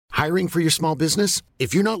Hiring for your small business?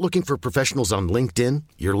 If you're not looking for professionals on LinkedIn,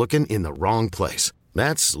 you're looking in the wrong place.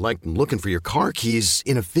 That's like looking for your car keys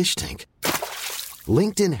in a fish tank.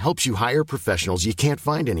 LinkedIn helps you hire professionals you can't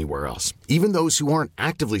find anywhere else, even those who aren't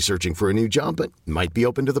actively searching for a new job but might be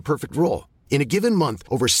open to the perfect role. In a given month,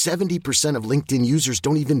 over 70% of LinkedIn users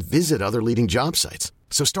don't even visit other leading job sites.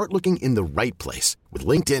 So start looking in the right place. With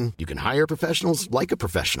LinkedIn, you can hire professionals like a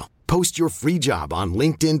professional. Post your free job on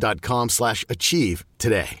linkedin.com/achieve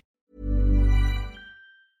today.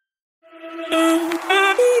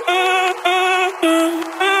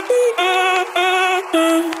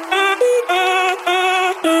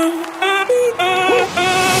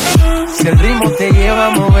 Si el ritmo te lleva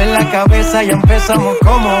a mover la cabeza, ya empezamos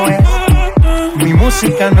como es. Mi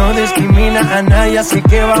música no discrimina a nadie, así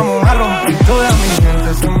que vamos a romper. Toda mi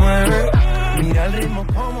gente se mueve. Mira el ritmo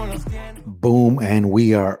como los tiene. Boom, and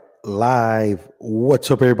we are live.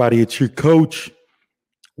 What's up, everybody? It's your coach.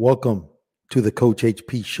 Welcome to the Coach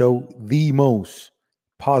HP Show, the most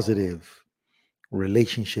positive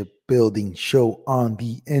relationship building show on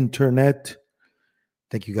the internet.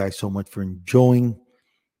 Thank you guys so much for enjoying.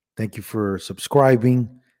 Thank you for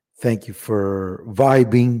subscribing. Thank you for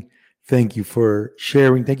vibing. Thank you for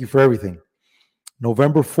sharing. Thank you for everything.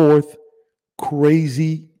 November 4th,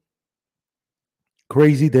 crazy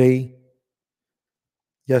day.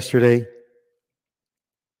 Yesterday.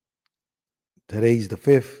 Today's the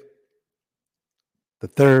 5th. The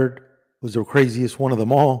 3rd was the craziest one of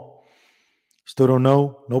them all. Still don't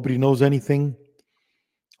know. Nobody knows anything.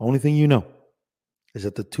 Only thing you know is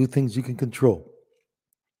that the two things you can control,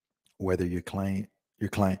 whether your client,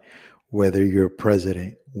 whether your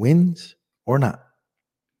president wins or not,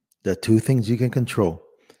 the two things you can control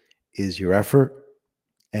is your effort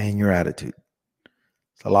and your attitude.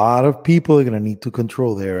 A lot of people are going to need to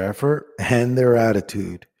control their effort and their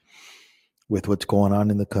attitude with what's going on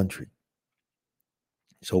in the country.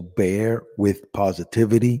 So bear with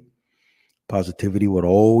positivity. Positivity will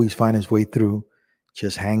always find its way through.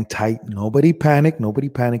 Just hang tight. Nobody panic. Nobody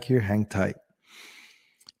panic here. Hang tight.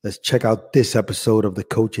 Let's check out this episode of the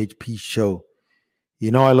Coach HP Show.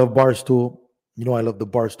 You know I love Barstool. You know I love the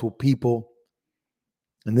Barstool people.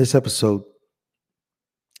 In this episode,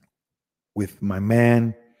 with my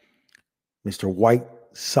man, Mr. White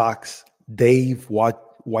Sox Dave.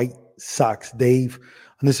 White Sox Dave.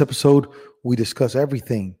 On this episode, we discuss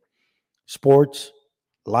everything. Sports,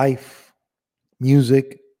 life,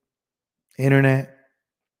 music, internet,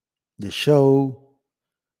 the show,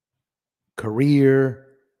 career,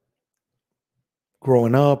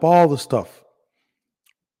 growing up, all the stuff.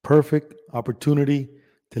 Perfect opportunity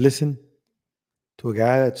to listen to a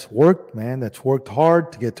guy that's worked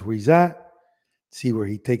hard to get to where he's at, see where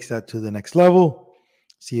he takes that to the next level,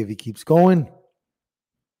 see if he keeps going.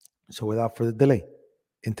 So without further delay,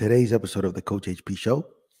 in today's episode of the Coach HP Show,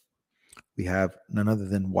 we have none other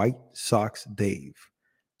than White Sox Dave.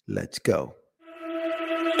 Let's go.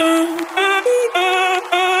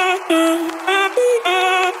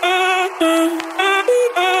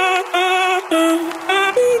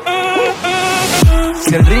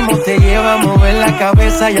 Si el ritmo te lleva a mover la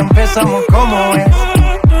cabeza, ya empezamos como es.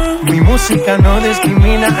 Mi música no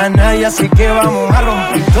discrimina a nadie, así que vamos a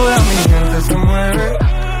romper. Toda mi gente se mueve.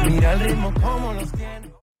 Mira el ritmo como los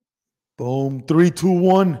tiene. Boom, 3, 2,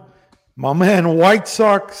 1. My man, White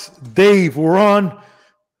Sox Dave, we're on.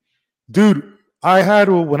 Dude,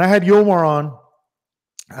 when I had Yomar on,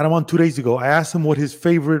 I had him on 2 days ago. I asked him what his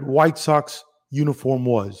favorite White Sox uniform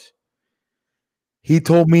was. He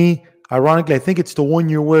told me, ironically, I think it's the one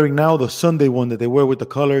you're wearing now, the Sunday one that they wear with the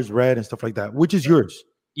colors, red and stuff like that. Which is yours?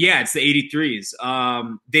 Yeah, it's the 83s.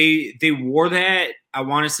 They wore that, I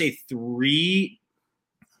want to say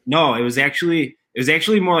it was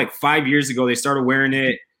actually more like 5 years ago. They started wearing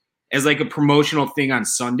it as like a promotional thing on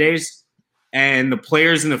Sundays. And the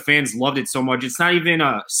players and the fans loved it so much. It's not even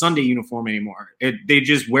a Sunday uniform anymore. They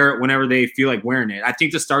just wear it whenever they feel like wearing it. I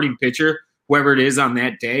think the starting pitcher, whoever it is on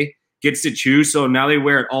that day, gets to choose. So now they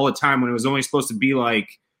wear it all the time when it was only supposed to be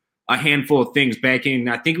like a handful of things back in,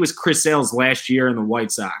 I think it was Chris Sale's last year in the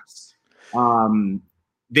White Sox.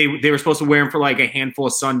 They were supposed to wear them for like a handful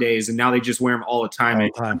of Sundays, and now they just wear them all the time.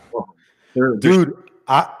 Dude,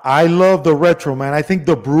 I love the retro, man. I think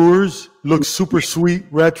the Brewers look super sweet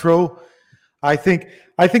retro. I think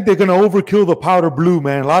they're going to overkill the powder blue,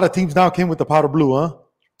 man. A lot of teams now came with the powder blue, huh?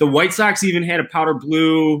 The White Sox even had a powder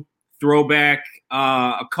blue throwback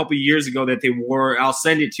a couple years ago that they wore. I'll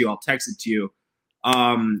send it to you. I'll text it to you.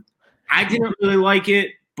 I didn't really like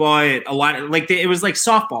it, but a lot of it was like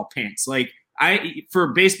softball pants. Like for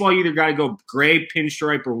baseball, you either got to go gray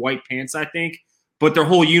pinstripe or white pants, I think. But their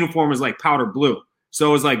whole uniform was like powder blue. So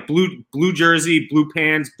it was like blue jersey, blue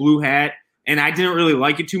pants, blue hat, and I didn't really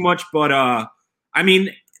like it too much. But I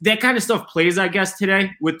mean, that kind of stuff plays, I guess,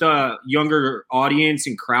 today with the younger audience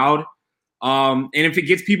and crowd. And if it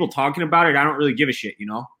gets people talking about it, I don't really give a shit, you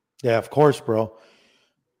know? Yeah, of course, bro.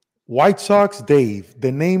 White Sox, Dave,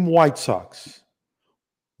 the name White Sox.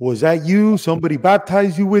 Was that you? Somebody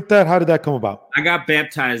baptized you with that? How did that come about? I got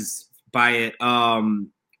baptized by it.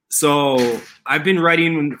 So I've been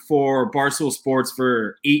writing for Barstool Sports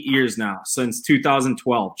for 8 years now, since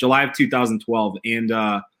 2012, July of 2012. And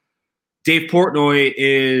Dave Portnoy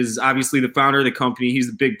is obviously the founder of the company. He's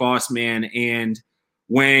the big boss man. And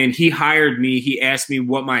when he hired me, he asked me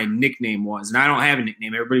what my nickname was. And I don't have a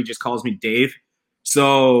nickname. Everybody just calls me Dave.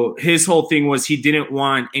 So his whole thing was he didn't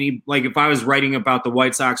want any, like if I was writing about the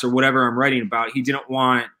White Sox or whatever I'm writing about, he didn't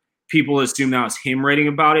want people to assume that was him writing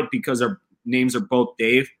about it because our names are both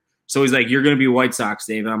Dave. So he's like, you're going to be White Sox,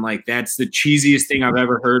 Dave. And I'm like, that's the cheesiest thing I've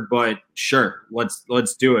ever heard, but sure,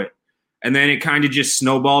 let's do it. And then it kind of just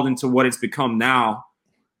snowballed into what it's become now.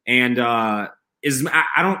 And I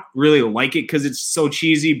don't really like it because it's so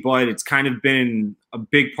cheesy, but it's kind of been a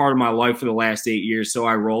big part of my life for the last 8 years. So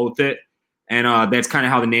I roll with it. And that's kind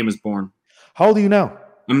of how the name was born. How old are you now?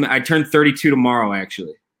 I turned 32 tomorrow,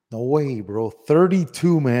 actually. No way, bro.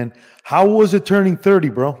 32, man. How was it turning 30,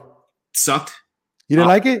 bro? Sucked. You didn't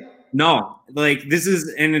like it? No. Like this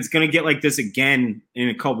is, and it's going to get like this again in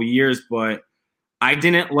a couple of years, but I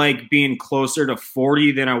didn't like being closer to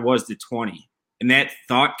 40 than I was to 20. And that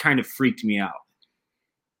thought kind of freaked me out.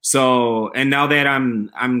 So, and now that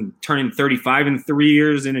I'm turning 35 in 3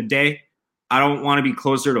 years in a day, I don't want to be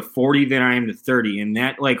closer to 40 than I am to 30. And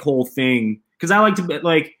that like whole thing, because I like to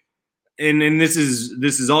like, and this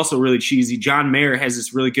is also really cheesy. John Mayer has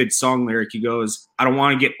this really good song lyric. He goes, I don't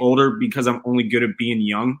want to get older because I'm only good at being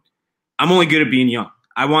young. I'm only good at being young.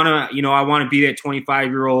 I want to be that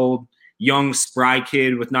 25-year-old young spry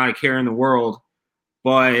kid with not a care in the world.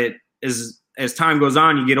 But as time goes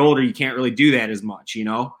on, you get older, you can't really do that as much, you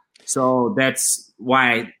know? So that's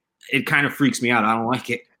why it kind of freaks me out. I don't like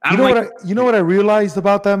it. You know what I realized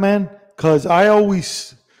about that, man? Because I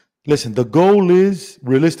always listen. The goal is,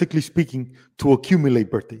 realistically speaking, to accumulate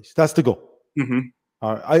birthdays. That's the goal. Mm-hmm.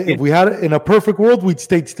 All right. If we had it in a perfect world, we'd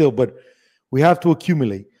stay still, but we have to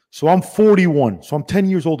accumulate. So I'm 41. So I'm 10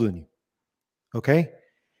 years older than you. Okay.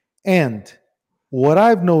 And what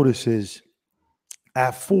I've noticed is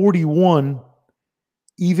at 41,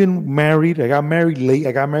 even married, I got married late.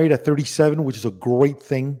 I got married at 37, which is a great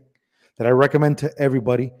thing that I recommend to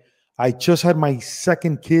everybody. I just had my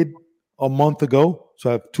second kid a month ago. So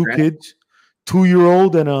I have two kids,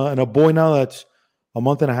 2-year-old and a boy now that's a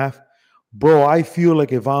month and a half. Bro, I feel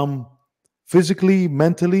like if I'm physically,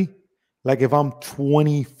 mentally, like if I'm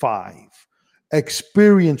 25,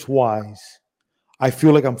 experience-wise, I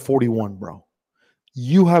feel like I'm 41, bro.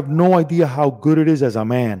 You have no idea how good it is as a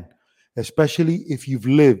man, especially if you've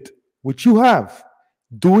lived, which you have.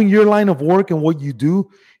 Doing your line of work and what you do,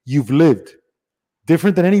 you've lived.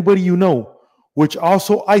 Different than anybody you know, which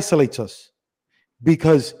also isolates us.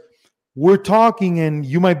 Because we're talking and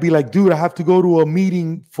you might be like, dude, I have to go to a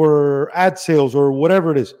meeting for ad sales or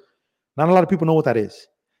whatever it is. Not a lot of people know what that is,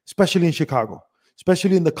 especially in Chicago,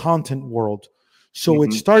 especially in the content world. So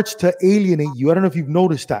it starts to alienate you. I don't know if you've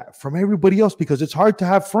noticed that from everybody else, because it's hard to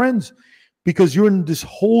have friends because you're in this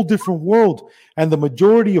whole different world. And the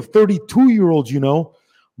majority of 32-year-olds, you know,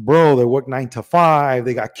 bro, they work 9 to 5,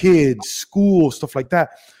 they got kids, school, stuff like that.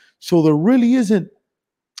 So there really isn't,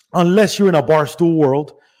 unless you're in a Barstool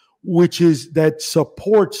world, which is that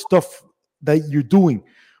supports stuff that you're doing.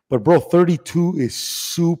 But bro, 32 is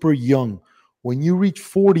super young. When you reach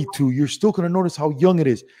 42, you're still going to notice how young it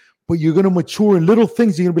is. But you're going to mature in little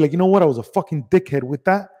things. You're going to be like, you know what? I was a fucking dickhead with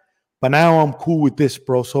that. But now I'm cool with this,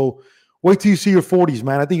 bro. So wait till you see your 40s,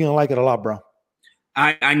 man. I think you're going to like it a lot, bro.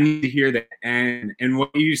 I need to hear that. And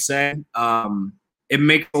what you said, it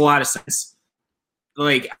makes a lot of sense.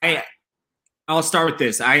 Like, I'll start with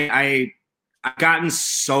this. I've gotten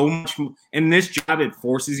so much, in this job, it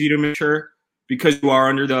forces you to mature because you are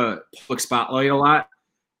under the public spotlight a lot.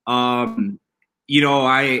 You know,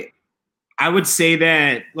 I would say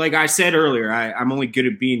that, like I said earlier, I'm only good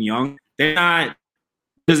at being young. That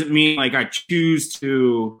doesn't mean like I choose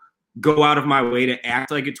to go out of my way to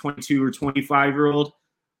act like a 22 or 25-year-old.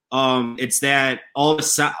 It's that all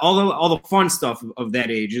the fun stuff of that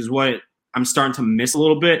age is what I'm starting to miss a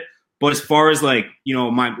little bit. But as far as like, you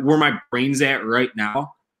know, where my brain's at right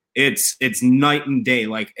now, it's night and day.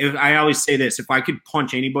 Like I always say this, if I could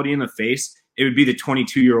punch anybody in the face, it would be the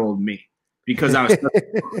 22-year-old me. Because I was,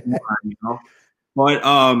 you know,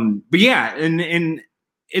 but yeah, and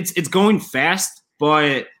it's going fast,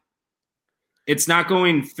 but it's not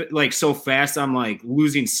going like so fast. I'm like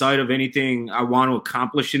losing sight of anything I want to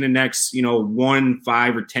accomplish in the next, 1,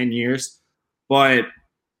 5, or 10 years. But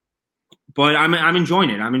I'm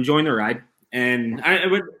enjoying it. I'm enjoying the ride. And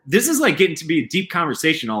this is like getting to be a deep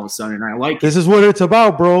conversation all of a sudden. And I like this is what it's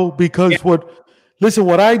about, bro. Because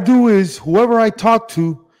what I do is whoever I talk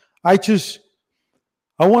to, I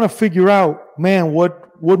want to figure out, man,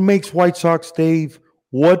 what makes White Sox Dave?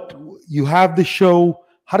 What you have the show?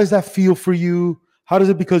 How does that feel for you? How does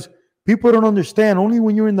it? Because people don't understand only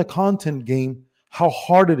when you're in the content game how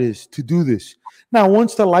hard it is to do this. Now,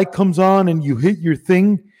 once the light comes on and you hit your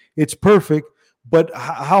thing, it's perfect. But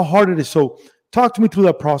how hard it is. So talk to me through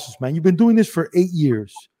that process, man. You've been doing this for 8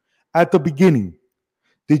 years. At the beginning,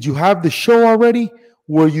 did you have the show already?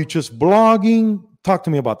 Were you just blogging? Talk to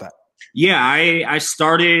me about that. Yeah, I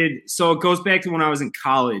started. So it goes back to when I was in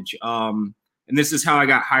college. And this is how I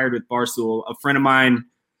got hired with Barstool. A friend of mine,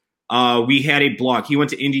 we had a blog. He went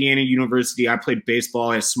to Indiana University. I played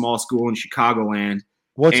baseball at a small school in Chicagoland.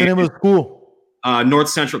 What's the name of the school? North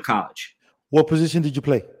Central College. What position did you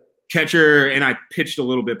play? Catcher, and I pitched a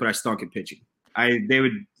little bit, but I stunk at pitching. They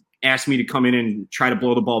would ask me to come in and try to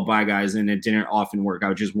blow the ball by guys, and it didn't often work. I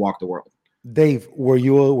would just walk the world. Dave, were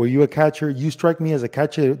you a catcher? You strike me as a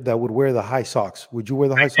catcher that would wear the high socks. Would you wear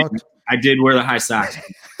the high socks? I did wear the high socks.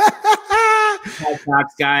 High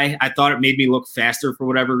socks guy. I thought it made me look faster for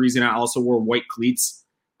whatever reason. I also wore white cleats.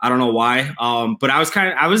 I don't know why. But I was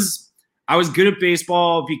good at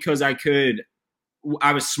baseball because I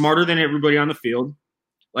was smarter than everybody on the field.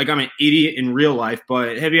 Like I'm an idiot in real life,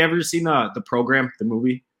 but have you ever seen the program, the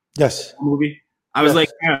movie? Yes. The movie. I was like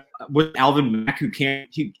with Alvin Mack, who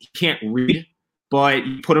can't read, but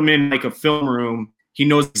you put him in like a film room, he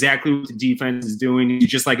knows exactly what the defense is doing. He's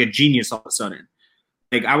just like a genius all of a sudden.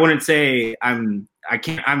 Like I wouldn't say I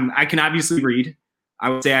can obviously read.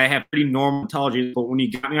 I would say I have pretty normal intelligence, but when you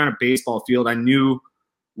got me on a baseball field, I knew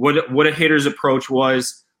what a hitter's approach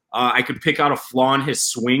was. I could pick out a flaw in his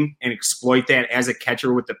swing and exploit that as a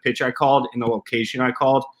catcher with the pitch I called and the location I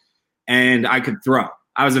called, and I could throw.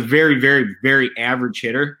 I was a very, very, very average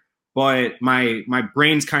hitter, but my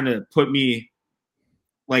brains kind of put me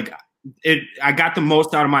like it. I got the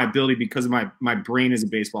most out of my ability because of my brain as a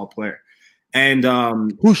baseball player. And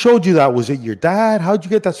who showed you that? Was it your dad? How'd you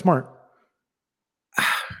get that smart?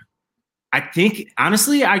 I think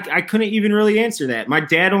honestly, I couldn't even really answer that. My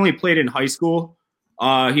dad only played in high school.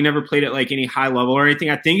 He never played at like any high level or anything.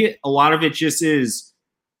 I think a lot of it just is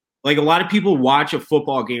like a lot of people watch a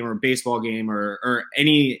football game or a baseball game or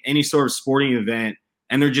any sort of sporting event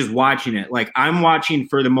and they're just watching it. Like I'm watching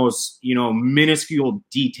for the most, minuscule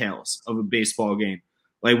details of a baseball game.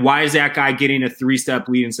 Like why is that guy getting a 3-step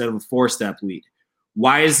lead instead of a 4-step lead?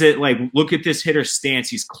 Why is it like, look at this hitter's stance.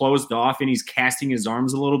 He's closed off and he's casting his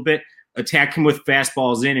arms a little bit. Attack him with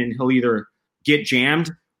fastballs in and he'll either get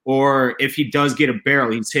jammed, or if he does get a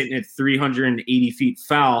barrel, he's hitting it 380 feet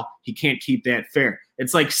foul. He can't keep that fair.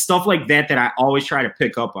 It's like stuff like that I always try to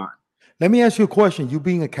pick up on. Let me ask you a question. You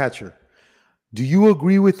being a catcher, do you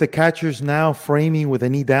agree with the catchers now framing with a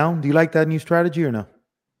knee down? Do you like that new strategy or no?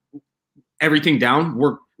 Everything down?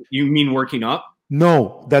 You mean working up?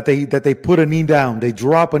 No, that they put a knee down. They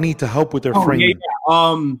drop a knee to help with their framing.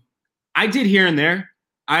 Yeah. I did here and there.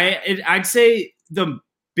 I'd say the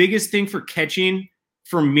biggest thing for catching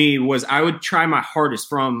for me was I would try my hardest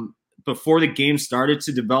from before the game started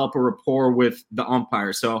to develop a rapport with the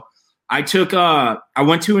umpire. So I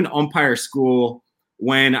went to an umpire school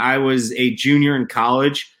when I was a junior in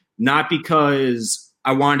college, not because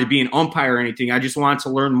I wanted to be an umpire or anything. I just wanted to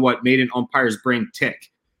learn what made an umpire's brain tick.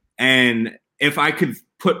 And if I could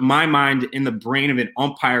put my mind in the brain of an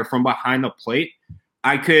umpire from behind the plate,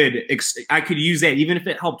 I could use that even if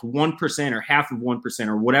it helped 1% or half of 1%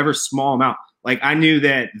 or whatever small amount. Like I knew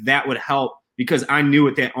that would help because I knew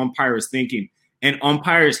what that umpire was thinking. And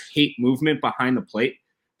umpires hate movement behind the plate.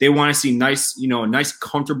 They want to see a nice,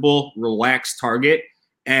 comfortable, relaxed target.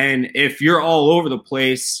 And if you're all over the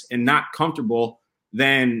place and not comfortable,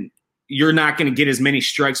 then you're not going to get as many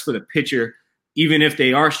strikes for the pitcher, even if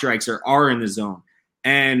they are strikes or are in the zone.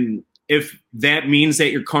 And if that means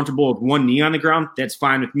that you're comfortable with one knee on the ground, that's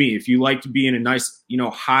fine with me. If you like to be in a nice,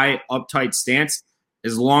 high, uptight stance,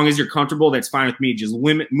 as long as you're comfortable, that's fine with me. Just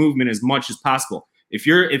limit movement as much as possible. If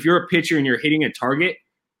you're a pitcher and you're hitting a target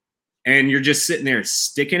and you're just sitting there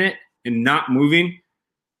sticking it and not moving,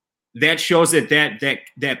 that shows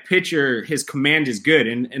that pitcher, his command is good.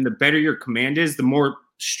 And the better your command is, the more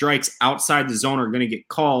strikes outside the zone are going to get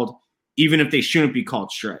called, even if they shouldn't be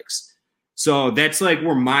called strikes. So that's like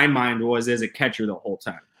where my mind was as a catcher the whole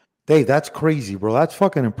time. Dave, that's crazy, bro. That's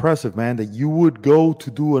fucking impressive, man. That you would go to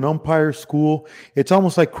do an umpire school. It's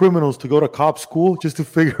almost like criminals to go to cop school just to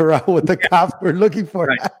figure out what the cops were looking for.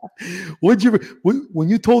 Right. When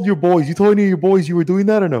you told your boys, you told any of your boys you were doing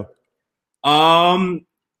that or no?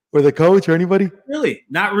 Or the coach or anybody? Really,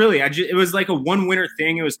 not really. It was like a one winter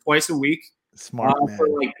thing. It was twice a week. Smart, man.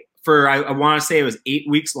 I want to say it was 8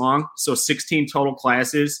 weeks long, so 16 total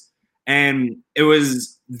classes, and it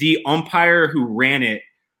was the umpire who ran it.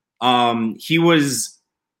 He was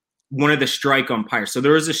one of the strike umpires. So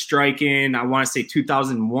there was a strike in, I want to say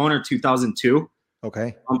 2001 or 2002.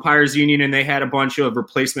 Okay. Umpires union, and they had a bunch of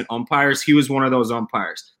replacement umpires. He was one of those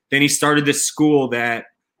umpires. Then he started this school that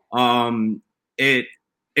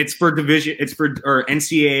it's for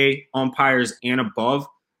NCAA umpires and above.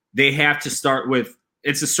 They have to start with,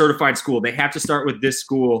 it's a certified school. They have to start with this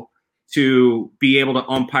school to be able to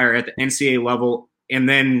umpire at the NCAA level, and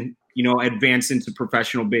then, advance into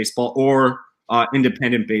professional baseball or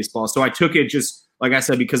independent baseball. So I took it, just like I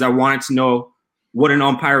said, because I wanted to know what an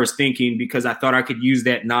umpire was thinking, because I thought I could use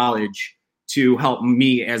that knowledge to help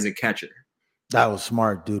me as a catcher. That was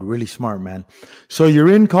smart, dude. Really smart, man. So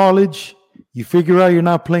you're in college, you figure out you're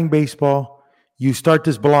not playing baseball, you start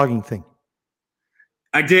this blogging thing.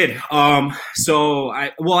 I did. So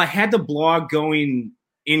I had the blog going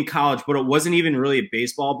in college, but it wasn't even really a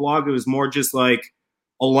baseball blog. It was more just like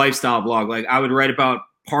a lifestyle blog. Like, I would write about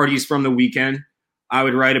parties from the weekend. I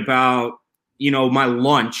would write about, my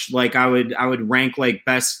lunch. Like, I would rank like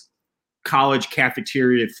best college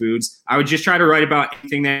cafeteria foods. I would just try to write about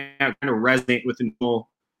anything that kind of resonate with a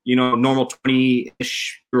normal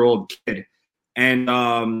 20-ish-year-old kid.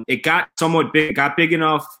 And it got somewhat big. It got big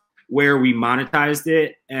enough where we monetized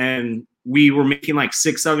it, and we were making like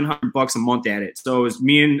 $600-700 a month at it. So it was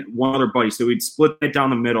me and one other buddy. So we'd split that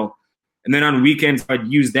down the middle. And then on weekends, I'd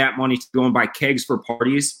use that money to go and buy kegs for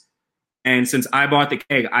parties. And since I bought the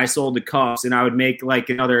keg, I sold the cups, and I would make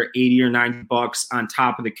like another $80 or $90 on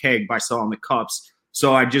top of the keg by selling the cups.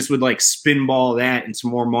 So I just would like spinball that into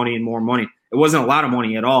more money and more money. It wasn't a lot of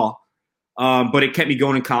money at all, but it kept me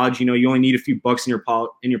going in college. You only need a few bucks in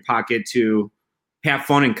your pocket to have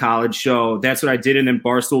fun in college. So that's what I did. And then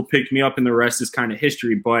Barstool picked me up, and the rest is kind of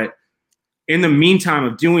history. But in the meantime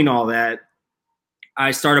of doing all that,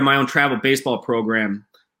 I started my own travel baseball program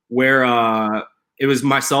where it was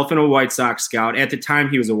myself and a White Sox scout. At the time,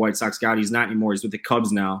 he was a White Sox scout. He's not anymore. He's with the Cubs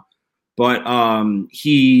now. But I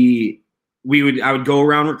would go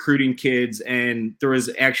around recruiting kids, and there was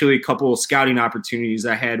actually a couple of scouting opportunities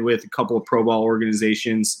I had with a couple of pro ball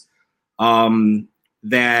organizations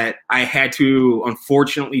that I had to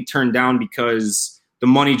unfortunately turn down because the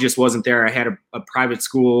money just wasn't there. I had a private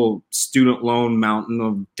school student loan mountain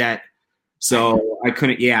of debt. So I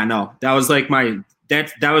couldn't, that was like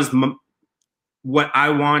what I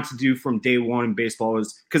wanted to do from day one in baseball,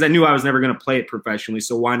 was because I knew I was never going to play it professionally.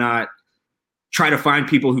 So why not try to find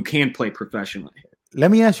people who can play professionally? Let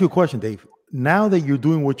me ask you a question, Dave. Now that you're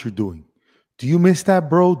doing what you're doing, do you miss that,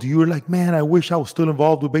 bro? Do you like, man, I wish I was still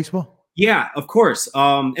involved with baseball? Yeah, of course.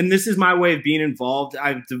 And this is my way of being involved.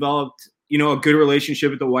 I've developed, a good relationship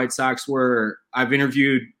with the White Sox, where I've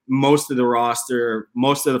interviewed most of the roster,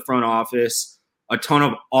 most of the front office, a ton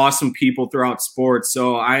of awesome people throughout sports.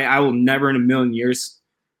 So I will never in a million years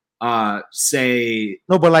say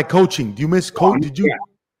no. But like coaching, do you miss coach? Did you? Yeah,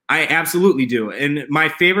 I absolutely do. And my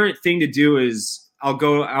favorite thing to do is I'll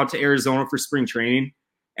go out to Arizona for spring training,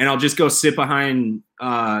 and I'll just go sit behind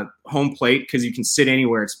home plate, because you can sit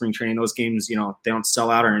anywhere at spring training. Those games, they don't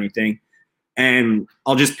sell out or anything. And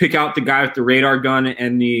I'll just pick out the guy with the radar gun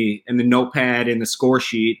and the notepad and the score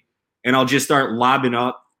sheet, and I'll just start lobbing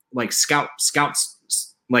up like scouts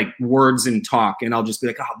like words and talk. And I'll just be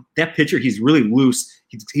like, oh, that pitcher, he's really loose.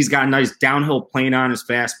 He's got a nice downhill plane on his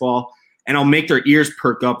fastball. And I'll make their ears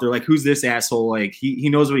perk up. They're like, who's this asshole? Like, he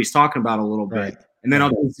knows what he's talking about a little bit. Right. And then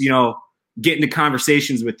I'll just, get into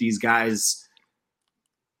conversations with these guys,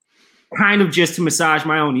 kind of just to massage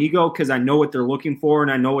my own ego, because I know what they're looking for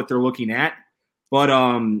and I know what they're looking at. But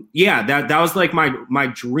that was like my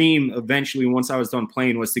dream eventually, once I was done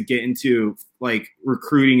playing, was to get into like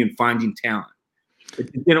recruiting and finding talent.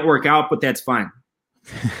 It didn't work out, but that's fine.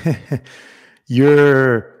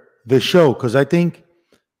 You're the show, because I think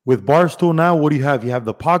with Barstool now, what do you have? You have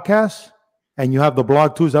the podcast and you have the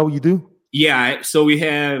blog too. Is that what you do? Yeah, so we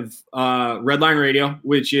have Redline Radio,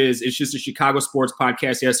 it's just a Chicago sports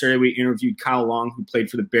podcast. Yesterday we interviewed Kyle Long, who played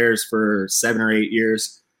for the Bears for 7 or 8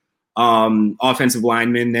 years, offensive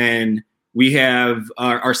lineman. Then we have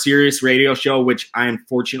our Sirius radio show, which I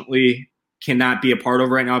unfortunately cannot be a part of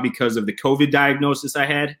right now because of the COVID diagnosis I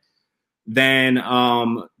had. Then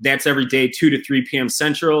that's every day, 2 to 3 p.m.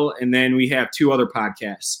 Central. And then we have 2 other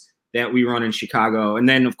podcasts that we run in Chicago. And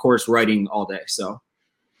then, of course, writing all day. So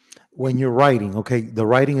when you're writing, okay, the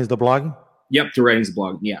writing is the blogging? Yep, the writing's the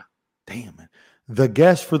blogging, yeah. Damn, man. The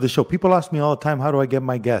guests for the show. People ask me all the time, how do I get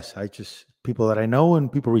my guests? People that I know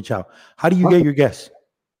and people reach out. How do you get your guests?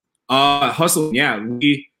 Hustle, yeah.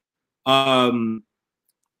 We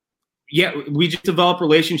just develop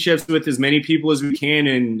relationships with as many people as we can,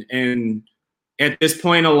 and at this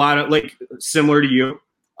point, a lot of, like, similar to you,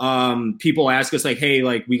 people ask us, like, hey,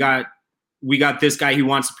 like, we got this guy who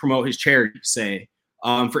wants to promote his charity, say.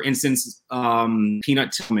 For instance,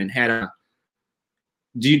 Peanut Tillman had a.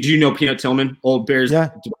 Do you know Peanut Tillman, Old Bears? Yeah.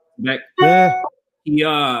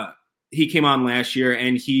 Yeah. He came on last year,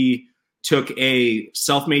 and he took a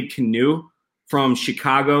self-made canoe from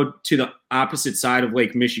Chicago to the opposite side of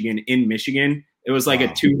Lake Michigan in Michigan. It was like a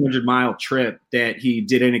 200-mile trip that he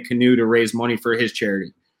did in a canoe to raise money for his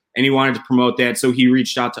charity. And he wanted to promote that. So he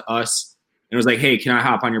reached out to us and was like, hey, can I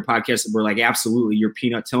hop on your podcast? And we're like, absolutely. You're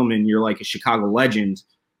Peanut Tillman. You're like a Chicago legend.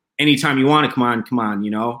 Anytime you want to come on,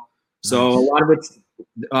 you know? So a lot of it's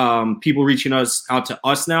people reaching out to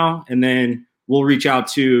us now, and then we'll reach out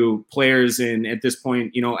to players. And at this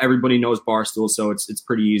point, you know, everybody knows Barstool. So it's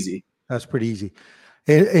pretty easy. That's pretty easy.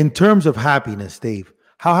 In terms of happiness, Dave,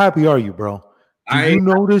 how happy are you, bro? Do you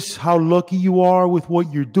notice how lucky you are with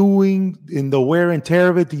what you're doing in the wear and tear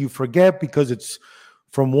of it? Do you forget because it's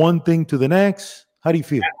from one thing to the next? How do you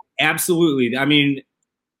feel? Absolutely. I mean,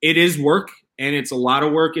 it is work, and it's a lot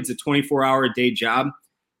of work. It's a 24-hour-a-day job.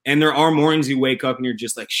 And there are mornings you wake up and you're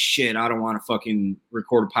just like, shit, I don't want to fucking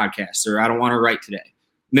record a podcast, or I don't want to write today.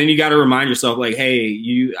 And then you got to remind yourself, like,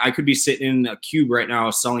 hey, I could be sitting in a cube right now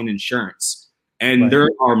selling insurance. And there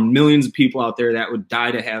are millions of people out there that would die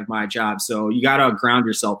to have my job. So you got to ground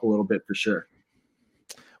yourself a little bit for sure.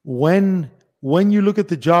 When you look at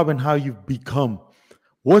the job and how you've become,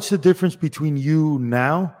 what's the difference between you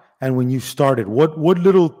now and when you started? What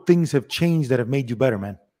little things have changed that have made you better,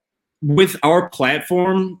 man? With our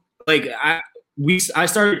platform, like I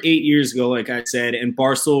started 8 years ago, like I said, and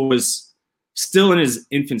Barstool was still in his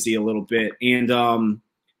infancy a little bit. And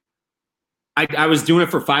I was doing it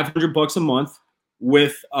for $500 a month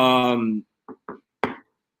with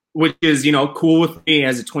which is, you know, cool with me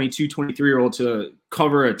as a 22, 23-year-old to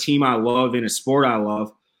cover a team I love in a sport I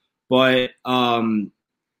love. But I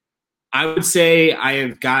would say I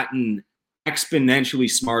have gotten exponentially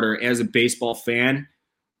smarter as a baseball fan.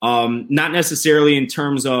 Not necessarily in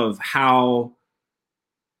terms of how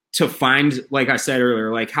to find, like I said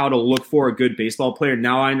earlier, like how to look for a good baseball player.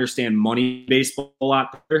 Now I understand money baseball a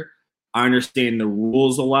lot better. I understand the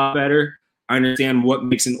rules a lot better. I understand what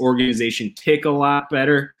makes an organization tick a lot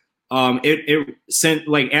better. It sent,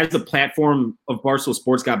 like, as the platform of Barstool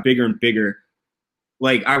Sports got bigger and bigger,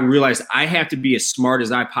 like I realized I have to be as smart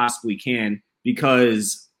as I possibly can,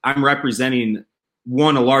 because I'm representing,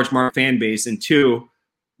 one, a large market fan base, and two,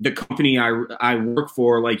 the company I work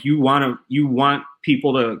for. Like, you want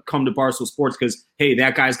people to come to Barstool Sports because, hey,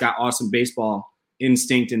 that guy's got awesome baseball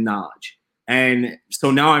instinct and knowledge. And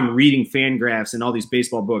so now I'm reading Fangraphs and all these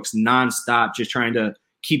baseball books nonstop, just trying to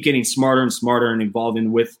keep getting smarter and smarter and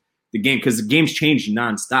evolving with the game, because the game's changing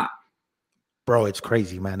nonstop. Bro, it's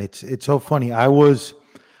crazy, man. It's so funny. I was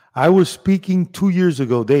speaking 2 years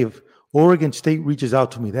ago, Dave. Oregon State reaches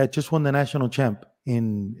out to me. They had just won the national champ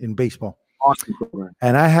in baseball. Awesome program.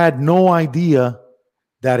 And I had no idea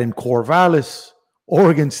that in Corvallis,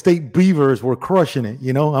 Oregon State Beavers were crushing it.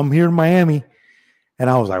 You know, I'm here in Miami, and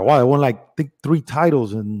I was like, wow, I won like, I think, 3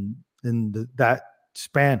 titles in that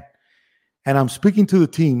span. And I'm speaking to the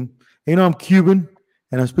team. You know, I'm Cuban,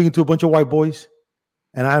 and I'm speaking to a bunch of white boys,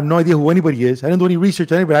 and I have no idea who anybody is. I didn't do any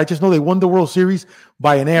research on anybody. I just know they won the World Series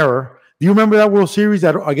by an error. Do you remember that World Series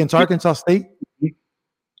against Arkansas State?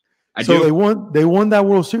 I do. They won that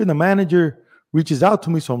World Series, and the manager reaches out to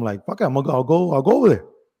me. So I'm like, fuck it, I'll go over there.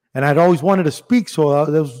 And I'd always wanted to speak, so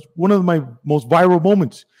that was one of my most viral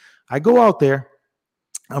moments. I go out there,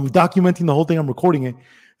 I'm documenting the whole thing, I'm recording it,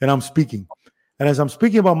 and I'm speaking. And as I'm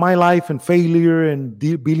speaking about my life and failure and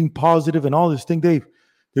being positive and all this thing, Dave,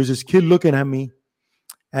 there's this kid looking at me,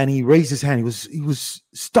 and he raised his hand. He was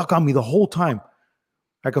stuck on me the whole time.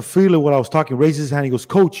 I could feel it when I was talking. Raised his hand. He goes,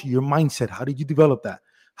 Coach, your mindset, how did you develop that?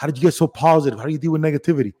 How did you get so positive? How do you deal with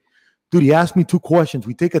negativity? Dude, he asked me 2 questions.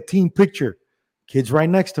 We take a team picture. Kid's right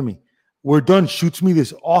next to me. We're done. Shoots me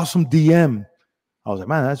this awesome DM. I was like,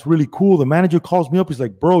 man, that's really cool. The manager calls me up. He's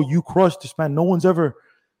like, bro, you crushed this, man. No one's ever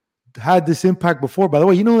had this impact before. By the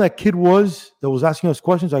way, you know who that kid was that was asking us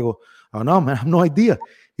questions? I go, oh, no, man, I have no idea.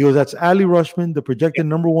 He goes, that's Ali Rushman, the projected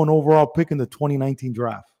 #1 overall pick in the 2019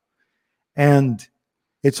 draft. And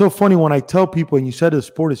it's so funny when I tell people, and you said the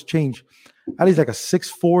sport has changed, Ali's like a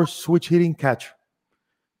 6'4" switch hitting catcher,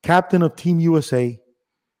 captain of Team USA,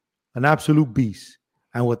 an absolute beast.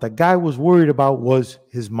 And what the guy was worried about was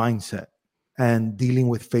his mindset and dealing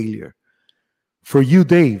with failure. For you,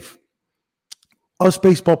 Dave, us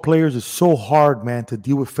baseball players is so hard, man, to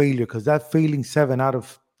deal with failure, because that failing 7 out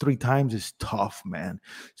of 3 times is tough, man.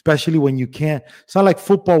 Especially when you can't. It's not like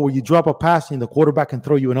football where you drop a pass and the quarterback can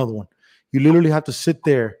throw you another one. You literally have to sit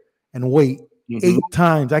there and wait 8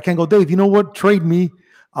 times. I can't go, Dave, you know what? Trade me.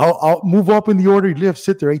 I'll move up in the order. You have to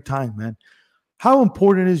sit there 8 times, man. How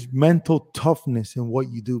important is mental toughness in what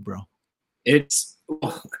you do, bro? It's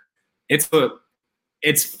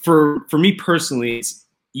for me personally,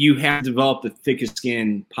 you have to develop the thickest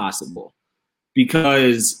skin possible,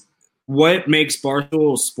 because what makes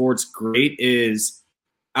Barstool Sports great is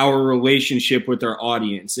our relationship with our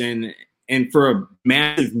audience. And for a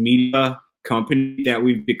massive media company that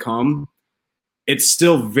we've become, it's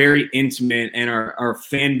still very intimate, and our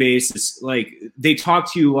fan base is like, they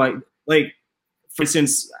talk to you like for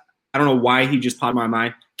instance, I don't know why he just popped in my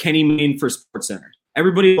mind, Kenny Mayne for SportsCenter.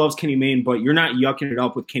 Everybody loves Kenny Mayne, but you're not yucking it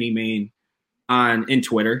up with Kenny Mayne in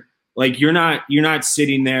Twitter. Like you're not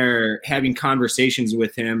sitting there having conversations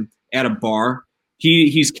with him at a bar.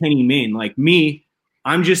 He's Kenny Mayne. Like me,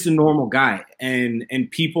 I'm just a normal guy, and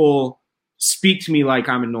people speak to me like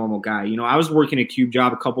I'm a normal guy. You know, I was working a cube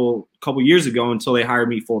job a couple years ago until they hired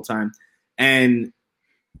me full time, and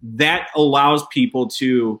that allows people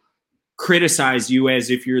to criticize you as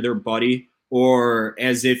if you're their buddy or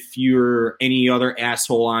as if you're any other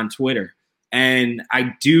asshole on Twitter. And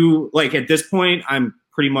I do, like, at this point, I'm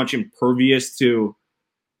pretty much impervious to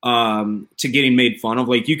getting made fun of.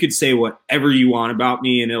 Like, you could say whatever you want about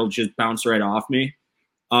me and it'll just bounce right off me.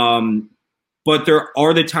 But there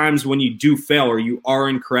are the times when you do fail, or you are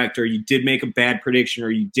incorrect, or you did make a bad prediction,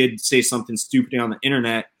 or you did say something stupid on the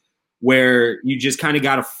internet, where you just kind of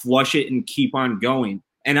got to flush it and keep on going.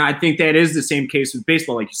 And I think that is the same case with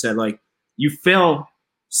baseball. Like you said, like, you fail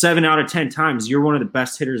 7 out of 10 times, you're one of the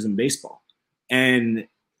best hitters in baseball. And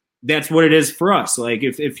that's what it is for us. Like,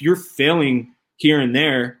 if you're failing here and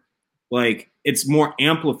there, like, it's more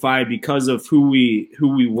amplified because of who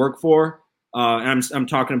we work for. And I'm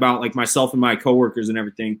talking about, like, myself and my coworkers and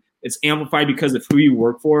everything. It's amplified because of who you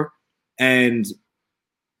work for. And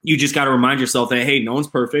you just got to remind yourself that, hey, no one's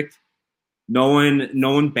perfect. No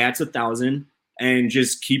one bats 1,000, and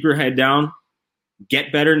just keep your head down,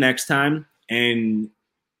 get better next time, and,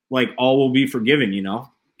 like, all will be forgiven, you know?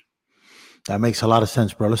 That makes a lot of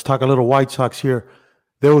sense, bro. Let's talk a little White Sox here.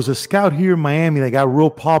 There was a scout here in Miami that got real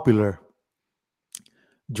popular,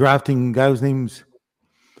 drafting a guy whose name's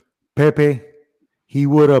Pepe. Pepe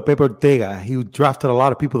Ortega. He drafted a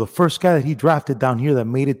lot of people. The first guy that he drafted down here that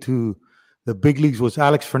made it to the big leagues was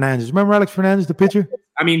Alex Fernandez. Remember Alex Fernandez, the pitcher?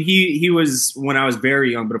 I mean, he was when I was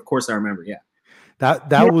very young, but of course I remember, yeah.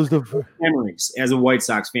 That was the memories as a White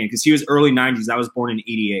Sox fan, because he was early 90s. I was born in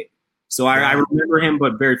 88. So I remember him,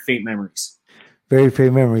 but very faint memories. Very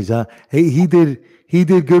faint memories, huh? He did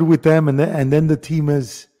good with them, and then the team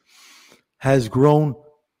has grown.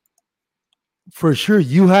 For sure,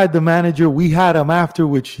 you had the manager. We had him after,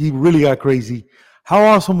 which he really got crazy. How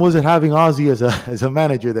awesome was it having Ozzy as a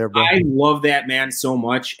manager there, bro? I love that man so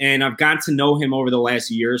much, and I've gotten to know him over the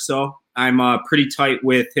last year or so. I'm pretty tight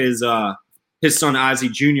with his son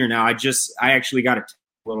Ozzy Jr. now. I actually got a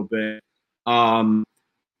little bit. Ozzy's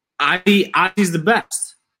the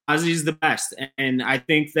best. Ozzy's the best, and I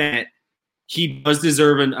think that he does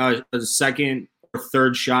deserve a second or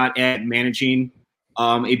third shot at managing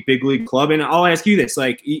a big league club. And I'll ask you this: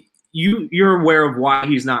 like, you're aware of why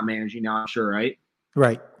he's not managing now, I'm sure, right?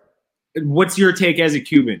 Right. What's your take as a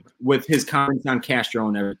Cuban with his comments on Castro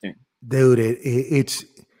and everything? Dude, it's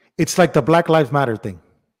like the Black Lives Matter thing.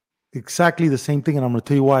 Exactly the same thing, and I'm going to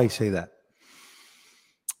tell you why I say that.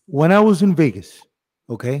 When I was in Vegas,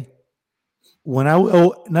 okay,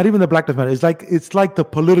 not even the Black Lives Matter. It's like the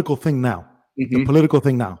political thing now. Mm-hmm. The political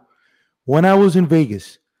thing now. When I was in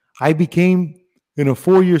Vegas, I became, in a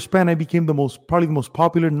 4-year span, I became probably the most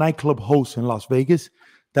popular nightclub host in Las Vegas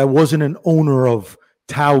that wasn't an owner of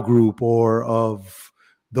Tao Group or of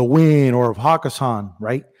The Wynn or of Hakkasan,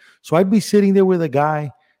 right? So I'd be sitting there with a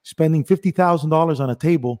guy spending $50,000 on a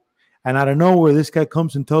table, and out of nowhere, this guy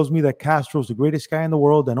comes and tells me that Castro's the greatest guy in the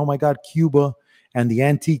world, and oh my God, Cuba and the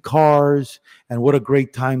antique cars, and what a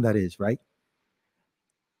great time that is, right?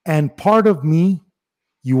 And part of me,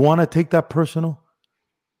 you want to take that personal,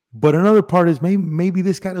 but another part is maybe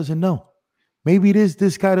this guy doesn't know. Maybe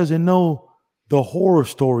this guy doesn't know the horror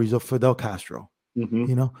stories of Fidel Castro.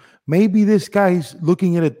 You know, maybe this guy's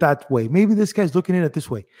looking at it that way. Maybe this guy's looking at it this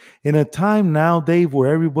way. In a time now, Dave,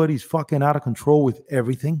 where everybody's fucking out of control with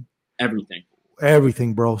everything.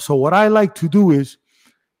 Everything, bro. So what I like to do is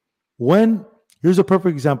here's a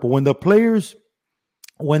perfect example. When the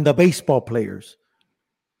baseball players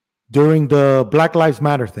during the Black Lives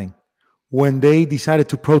Matter thing, when they decided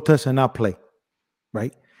to protest and not play,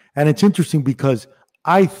 right? And it's interesting because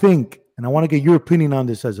I think, and I want to get your opinion on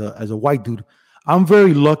this as a white dude, I'm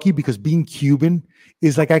very lucky because being Cuban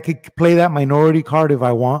is like I could play that minority card if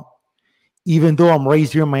I want. Even though I'm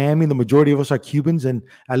raised here in Miami, the majority of us are Cubans, and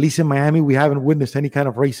at least in Miami, we haven't witnessed any kind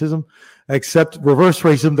of racism, except reverse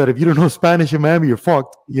racism, that if you don't know Spanish in Miami, you're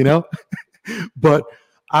fucked, you know? But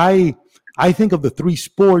I think of the three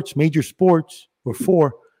sports, major sports, or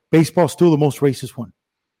four, baseball's still the most racist one,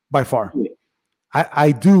 by far.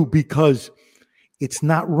 I do, because it's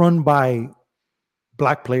not run by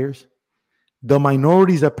black players. The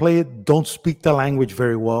minorities that play it don't speak the language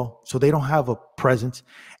very well, so they don't have a presence.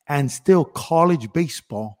 And still, college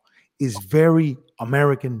baseball is very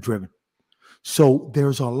American driven. So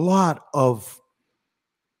there's a lot of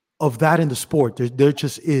that in the sport. There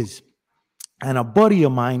just is. And a buddy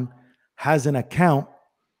of mine has an account,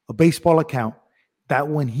 a baseball account, that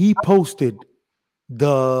when he posted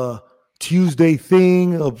the Tuesday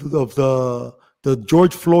thing of the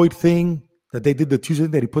George Floyd thing that they did, the Tuesday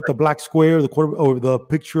that he put the black square, the quarter, or the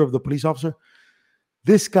picture of the police officer,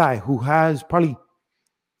 this guy who has probably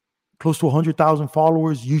close to 100,000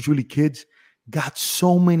 followers, usually kids, got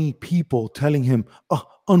so many people telling him,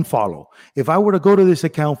 unfollow. If I were to go to this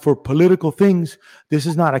account for political things, this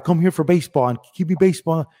is not. I come here for baseball and keep me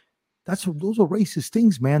baseball. Those are racist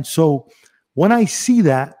things, man. So when I see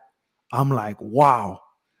that, I'm like, wow.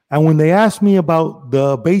 And when they ask me about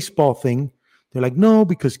the baseball thing, they're like, no,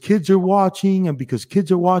 because kids are watching, and because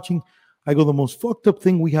kids are watching. I go, the most fucked up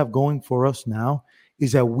thing we have going for us now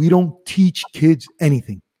is that we don't teach kids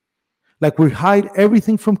anything. Like, we hide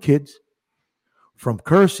everything from kids, from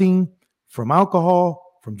cursing, from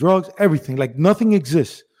alcohol, from drugs, everything. Like, nothing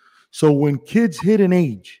exists. So when kids hit an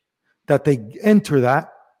age that they enter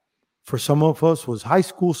that, for some of us was high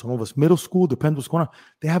school, some of us middle school, depends what's going on.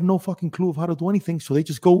 They have no fucking clue of how to do anything. So they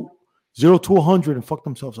just go 0 to 100 and fuck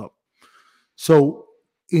themselves up. So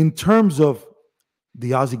in terms of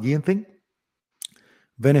the Ozzie Guillen thing,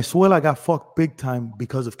 Venezuela got fucked big time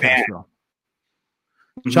because of Castro.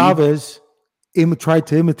 Chavez tried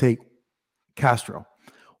to imitate Castro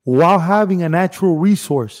while having a natural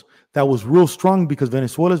resource that was real strong, because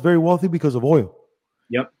Venezuela is very wealthy because of oil.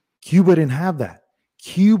 Yep. Cuba didn't have that.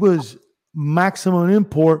 Cuba's maximum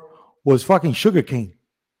import was fucking sugarcane,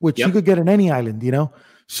 which you could get in any island, you know?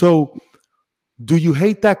 So do you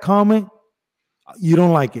hate that comment? You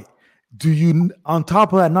don't like it. Do you, on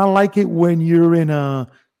top of that, not like it when you're in a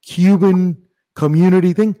Cuban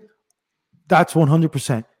community thing? That's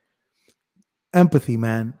 100%. Empathy,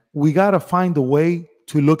 man. We got to find a way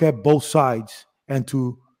to look at both sides and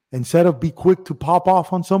to, instead of be quick to pop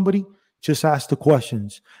off on somebody, just ask the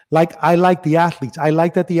questions. Like, I like the athletes. I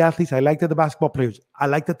like that the athletes, I like that the basketball players, I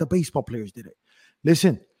like that the baseball players did it.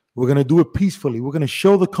 Listen, we're going to do it peacefully. We're going to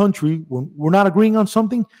show the country when we're not agreeing on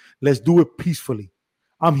something, let's do it peacefully.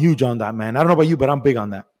 I'm huge on that, man. I don't know about you, but I'm big on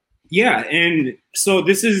that. Yeah, and so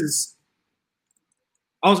this is,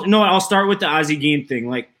 I'll start with the Ozzie Guillen thing.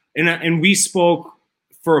 Like, and we spoke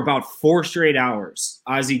for about 4 straight hours,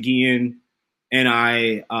 Ozzie Guillen and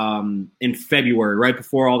I, in February, right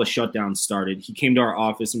before all the shutdowns started. He came to our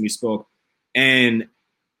office and we spoke. And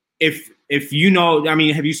if you know, I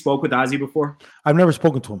mean, have you spoke with Ozzie before? I've never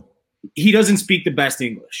spoken to him. He doesn't speak the best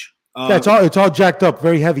English. Yeah, it's all jacked up,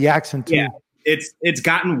 very heavy accent too. Yeah, it's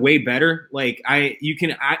gotten way better. Like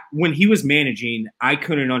when he was managing, I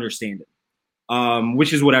couldn't understand it.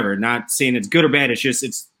 Which is whatever. Not saying it's good or bad.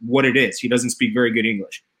 It's what it is. He doesn't speak very good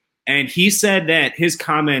English. And he said that his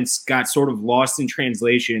comments got sort of lost in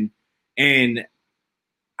translation. And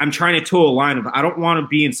I'm trying to toe a line of, I don't want to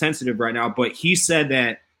be insensitive right now, but he said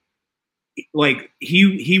that, like,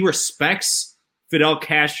 he respects Fidel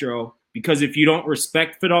Castro, because if you don't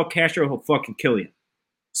respect Fidel Castro, he'll fucking kill you.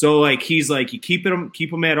 So, like, he's like, you keep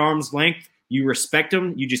him at arm's length, you respect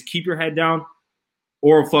him, you just keep your head down,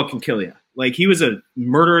 or he'll fucking kill you. Like, he was a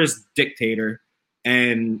murderous dictator,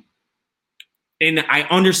 and I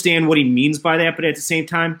understand what he means by that, but at the same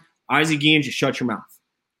time, Ozzie Guillen, just shut your mouth.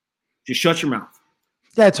 Just shut your mouth.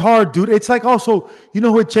 Yeah, it's hard, dude. It's like, also, you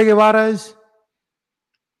know who Che Guevara is?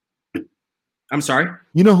 I'm sorry?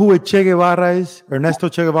 You know who Che Guevara is? Ernesto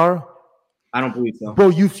Che Guevara? I don't believe so. Bro,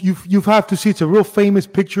 you have to see. It's a real famous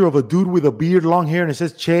picture of a dude with a beard, long hair, and it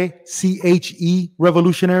says Che, C-H-E,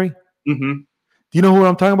 revolutionary. Mm-hmm. Do you know who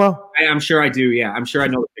I'm talking about? I'm sure I do. Yeah, I'm sure I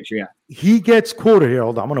know the picture. Yeah. He gets quoted here.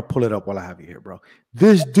 Hold on, I'm gonna pull it up while I have you here, bro.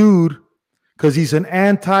 This dude, because he's an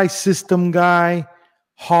anti-system guy,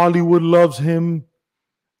 Hollywood loves him,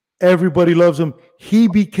 everybody loves him. He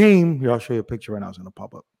became, here, I'll show you a picture right now, it's gonna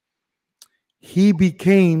pop up. He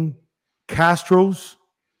became Castro's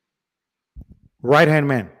right-hand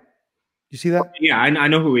man. You see that? Yeah, I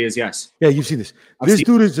know who he is. Yes. Yeah, you've seen this. This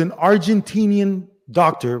dude is an Argentinian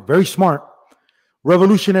doctor, very smart,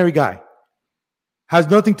 revolutionary guy. Has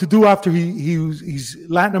nothing to do after he's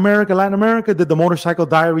Latin America, did the Motorcycle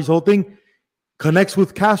Diaries, whole thing, connects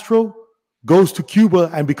with Castro, goes to Cuba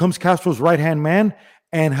and becomes Castro's right-hand man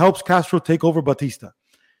and helps Castro take over Batista.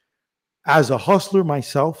 As a hustler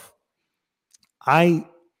myself, I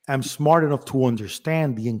am smart enough to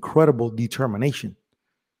understand the incredible determination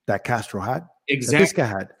that Castro had, Exactly. that this guy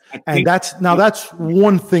had. And that's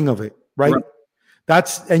one thing of it, right?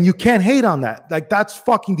 And you can't hate on that. Like, that's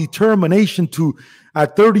fucking determination to,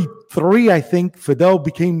 at 33, I think, Fidel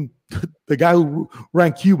became the guy who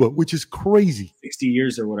ran Cuba, which is crazy. 60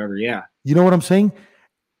 years or whatever, yeah. You know what I'm saying?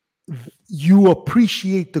 You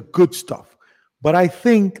appreciate the good stuff. But I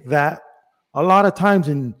think that a lot of times,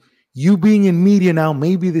 in you being in media now,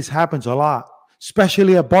 maybe this happens a lot,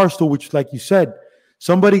 especially at Barstool, which, like you said,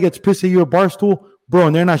 somebody gets pissed at you at Barstool, bro,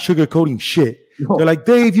 and they're not sugarcoating shit. No. They're like,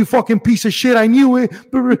 Dave, you fucking piece of shit, I knew it.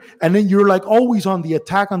 And then you're like always on the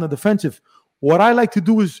attack, on the defensive. What I like to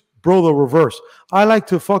do is, bro, the reverse. I like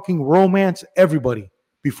to fucking romance everybody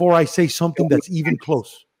before I say something that's even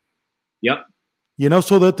close. Yep. You know,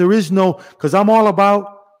 so that there is no, because I'm all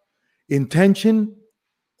about intention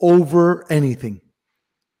over anything.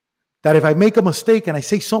 That if I make a mistake and I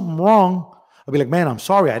say something wrong, I'll be like, man, I'm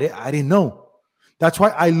sorry, I didn't know. That's why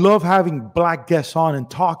I love having black guests on and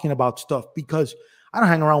talking about stuff, because I don't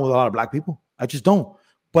hang around with a lot of black people. I just don't.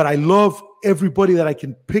 But I love everybody that I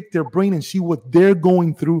can pick their brain and see what they're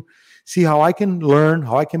going through, see how I can learn,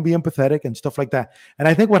 how I can be empathetic and stuff like that. And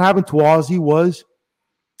I think what happened to Ozzy was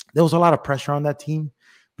there was a lot of pressure on that team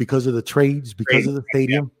because of the trades, because of the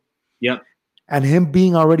stadium. Yep. And him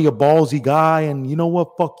being already a ballsy guy, and you know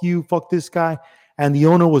what, fuck you, fuck this guy. And the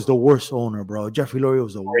owner was the worst owner, bro. Jeffrey Lurie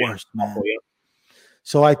was the worst, man. Oh, yeah.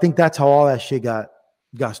 So I think that's how all that shit got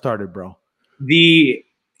started, bro. I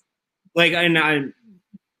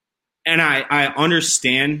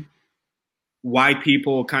understand why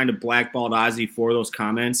people kind of blackballed Ozzy for those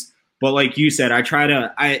comments, but like you said,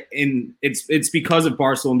 it's because of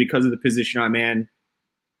Barstool and because of the position I'm in,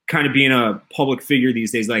 kind of being a public figure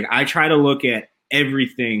these days. Like, I try to look at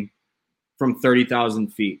everything from 30,000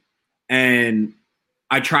 feet, and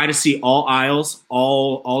I try to see all aisles,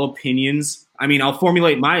 all opinions. I mean, I'll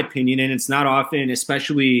formulate my opinion, and it's not often,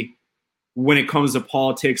 especially when it comes to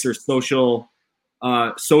politics or social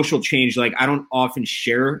change. Like, I don't often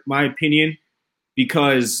share my opinion,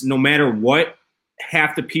 because no matter what,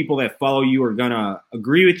 half the people that follow you are going to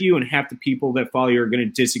agree with you, and half the people that follow you are going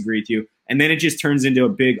to disagree with you. And then it just turns into a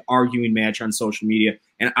big arguing match on social media.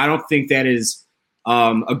 And I don't think that is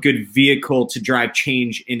a good vehicle to drive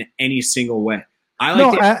change in any single way.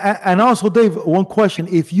 And also, Dave, one question.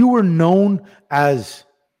 If you were known as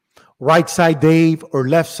right side Dave or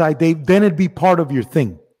left side Dave, then it'd be part of your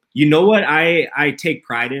thing. You know what I take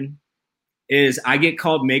pride in is I get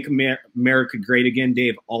called Make America Great Again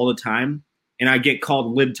Dave all the time, and I get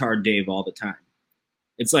called Libtard Dave all the time.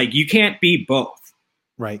 It's like, you can't be both.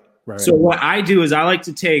 Right. So what I do is I like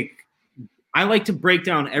to break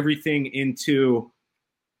down everything into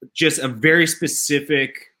just a very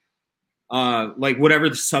specific, like whatever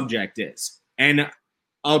the subject is. And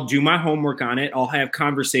I'll do my homework on it. I'll have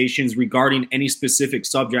conversations regarding any specific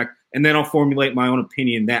subject, and then I'll formulate my own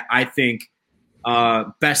opinion that I think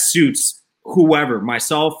best suits whoever,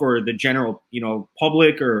 myself or the general,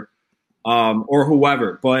 public or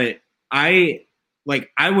whoever. But I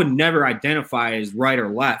would never identify as right or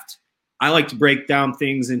left. I like to break down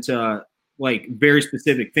things into like very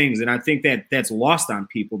specific things, and I think that that's lost on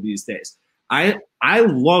people these days. I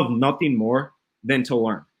love nothing more than to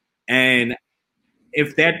learn. And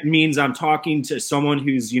if that means I'm talking to someone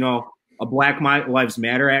who's, a Black Lives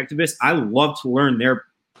Matter activist, I love to learn their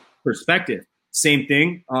perspective. Same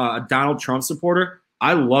thing, a Donald Trump supporter,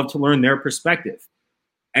 I love to learn their perspective.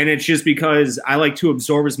 And it's just because I like to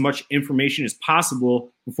absorb as much information as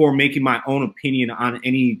possible before making my own opinion on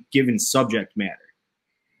any given subject matter.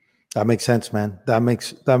 That makes sense, man. That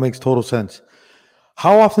makes total sense.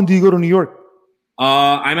 How often do you go to New York?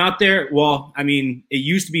 I'm out there. Well, I mean, it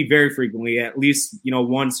used to be very frequently, at least,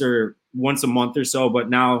 once a month or so. But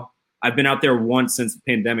now I've been out there once since the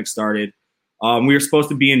pandemic started. We were supposed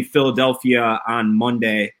to be in Philadelphia on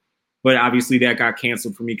Monday, but obviously that got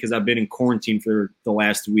canceled for me because I've been in quarantine for the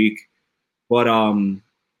last week. But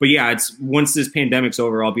yeah, it's once this pandemic's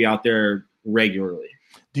over, I'll be out there regularly.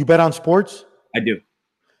 Do you bet on sports? I do.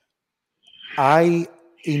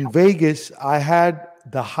 In Vegas, I had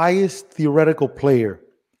the highest theoretical player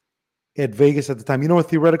at Vegas at the time. You know what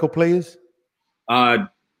theoretical play is?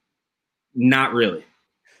 Not really.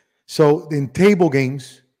 So in table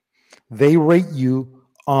games, they rate you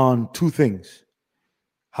on two things: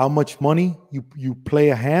 how much money you play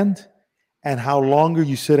a hand, and how longer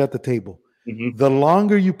you sit at the table. Mm-hmm. The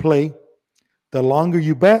longer you play, the longer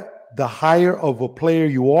you bet, the higher of a player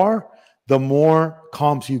you are, the more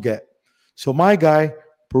comps you get. So my guy,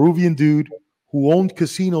 Peruvian dude who owned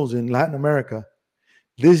casinos in Latin America,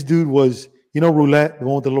 this dude was, roulette, the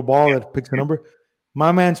one with the little ball that picks a number.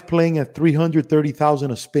 My man's playing at 330,000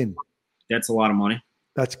 a spin. That's a lot of money.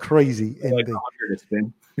 That's crazy. Like 100 a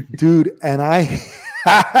spin. Dude, and I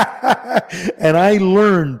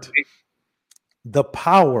learned the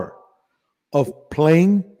power of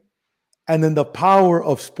playing and then the power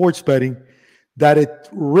of sports betting, that it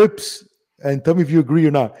rips, and tell me if you agree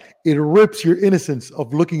or not, it rips your innocence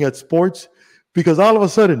of looking at sports, because all of a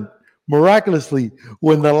sudden, miraculously,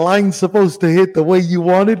 when the line's supposed to hit the way you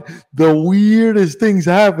wanted, the weirdest things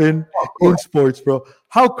happen in sports, bro.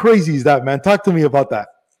 How crazy is that, man? Talk to me about that.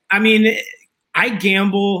 I mean, I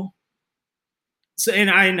gamble. So, and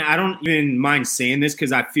I don't even mind saying this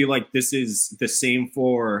because I feel like this is the same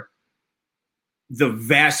for the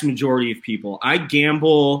vast majority of people. I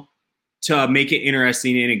gamble to make it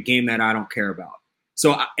interesting in a game that I don't care about.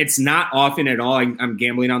 So it's not often at all I'm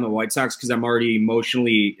gambling on the White Sox because I'm already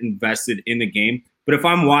emotionally invested in the game. But if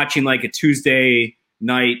I'm watching like a Tuesday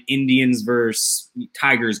night Indians versus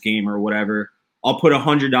Tigers game or whatever, I'll put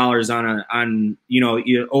 $100 on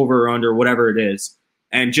over or under, whatever it is,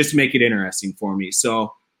 and just make it interesting for me.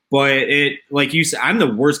 So, but it, like you said, I'm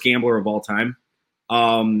the worst gambler of all time.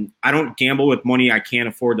 I don't gamble with money I can't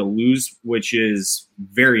afford to lose, which is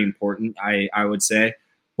very important, I would say.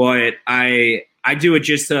 But I do it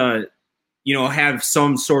just to, have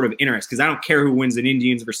some sort of interest, because I don't care who wins an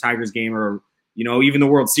Indians versus Tigers game or, even the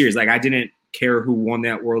World Series. Like, I didn't care who won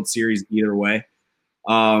that World Series either way.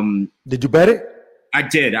 Did you bet it? I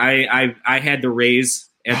did. I had the Rays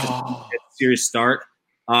at the series start.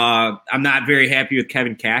 I'm not very happy with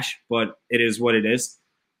Kevin Cash, but it is what it is.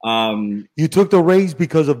 You took the Rays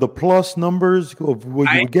because of the plus numbers of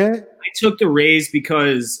what you would get? I took the Rays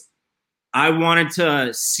because I wanted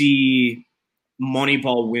to see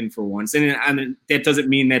Moneyball win for once. And that doesn't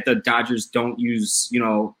mean that the Dodgers don't use,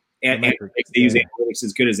 analytics. They use analytics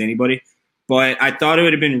as good as anybody. But I thought it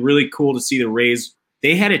would have been really cool to see the Rays.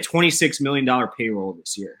 They had a $26 million payroll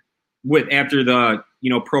this year after the,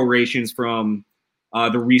 prorations from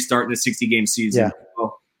the restart in the 60-game season. Yeah.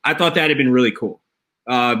 So I thought that had been really cool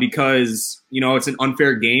because, it's an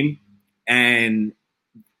unfair game, and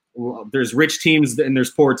there's rich teams and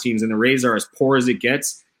there's poor teams, and the Rays are as poor as it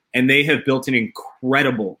gets, and they have built an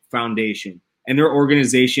incredible foundation, and their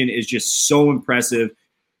organization is just so impressive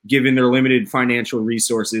given their limited financial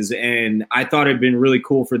resources. And I thought it'd been really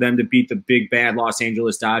cool for them to beat the big bad Los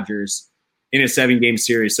Angeles Dodgers in a 7-game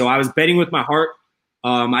series. So I was betting with my heart.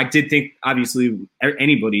 I did think, obviously,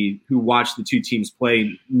 anybody who watched the two teams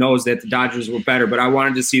play knows that the Dodgers were better, but I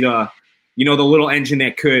wanted to see the little engine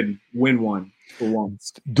that could win one for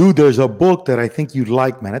once. Dude, there's a book that I think you'd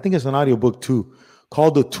like, man. I think it's an audiobook too,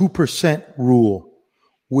 called The 2% Rule,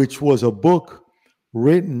 which was a book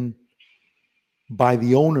written by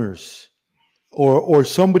the owners or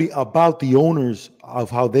somebody about the owners of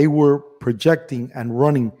how they were projecting and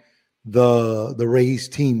running the Rays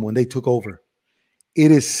team when they took over.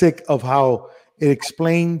 It is sick of how it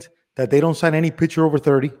explained that they don't sign any pitcher over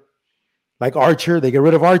 30. Like Archer, they get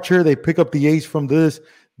rid of Archer. They pick up the ace from this.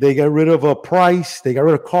 They get rid of a Price. They got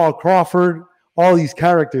rid of Carl Crawford. All these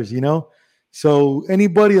characters, So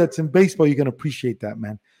anybody that's in baseball, you can appreciate that,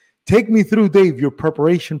 man. Take me through, Dave, your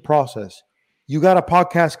preparation process. You got a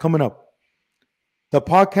podcast coming up. The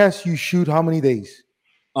podcast you shoot how many days?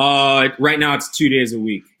 Right now it's 2 days a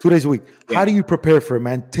week. 2 days a week. Yeah. How do you prepare for it,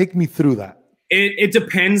 man? Take me through that. It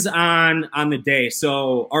depends on the day.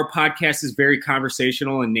 So our podcast is very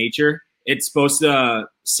conversational in nature. It's supposed to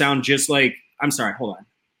sound just like – I'm sorry, hold on.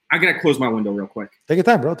 I got to close my window real quick. Take your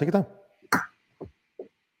time, bro. Take your time.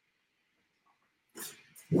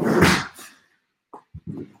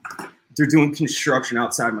 They're doing construction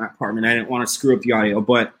outside my apartment. I didn't want to screw up the audio,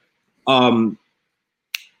 but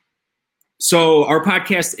so our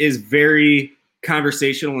podcast is very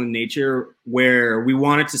conversational in nature, where we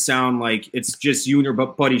want it to sound like it's just you and your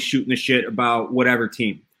buddy shooting the shit about whatever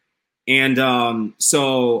team. And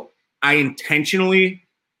so I intentionally,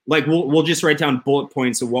 like, we'll just write down bullet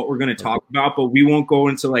points of what we're going to talk about, but we won't go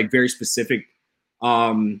into like very specific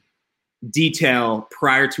detail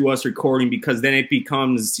prior to us recording, because then it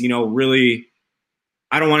becomes, really,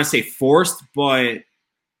 I don't want to say forced, but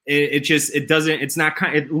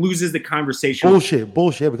it loses the conversation. Bullshit.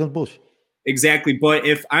 It becomes bullshit. Exactly. But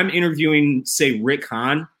if I'm interviewing, say, Rick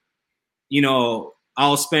Hahn,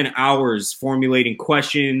 I'll spend hours formulating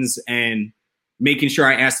questions and making sure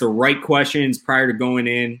I ask the right questions prior to going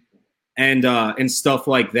in and stuff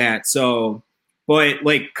like that. So, but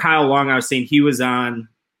like Kyle Long, I was saying, he was on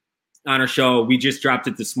our show. We just dropped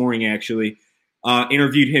it this morning, actually.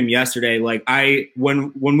 Interviewed him yesterday. Like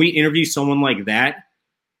when we interview someone like that,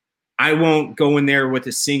 I won't go in there with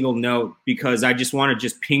a single note, because I just want to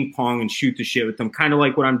just ping pong and shoot the shit with them. Kind of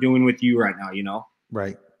like what I'm doing with you right now,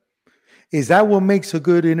 Right. Is that what makes a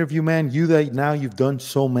good interview, man? You that now you've done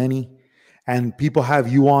so many and people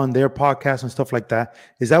have you on their podcast and stuff like that.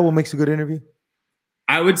 Is that what makes a good interview?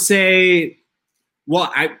 I would say,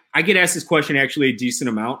 well, I get asked this question actually a decent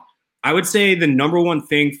amount. I would say the number one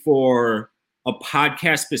thing for a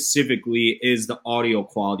podcast specifically is the audio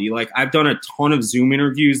quality. Like, I've done a ton of Zoom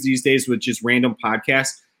interviews these days with just random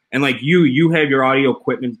podcasts. And like you have your audio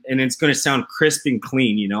equipment and it's going to sound crisp and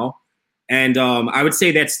clean, And I would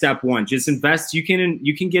say that's step one. Just invest. You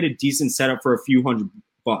can get a decent setup for a few $100.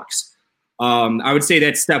 I would say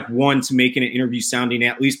that's step one to making an interview sounding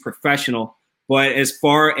at least professional. But as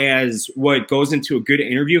far as what goes into a good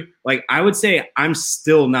interview, like, I would say I'm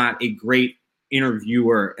still not a great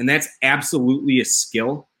interviewer, and that's absolutely a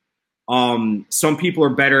skill. Some people are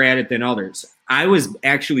better at it than others. I was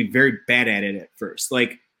actually very bad at it at first.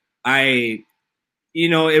 Like, it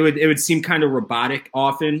would seem kind of robotic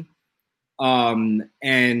often.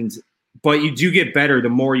 But you do get better the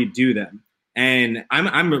more you do them. And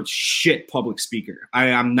I'm a shit public speaker.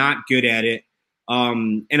 I'm not good at it.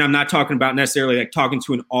 And I'm not talking about necessarily like talking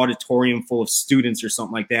to an auditorium full of students or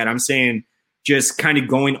something like that. I'm saying just kind of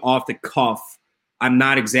going off the cuff. I'm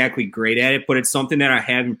not exactly great at it, but it's something that I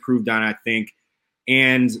have improved on, I think.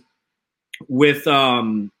 And with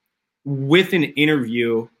an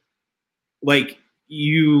interview, like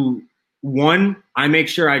I make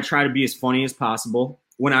sure I try to be as funny as possible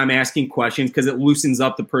when I'm asking questions, because it loosens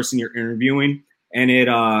up the person you're interviewing, and it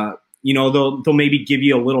they'll maybe give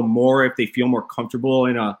you a little more if they feel more comfortable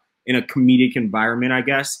in a comedic environment, I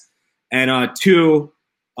guess. And two,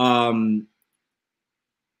 I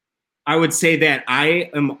would say that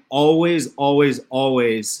I am always, always,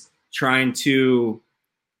 always trying to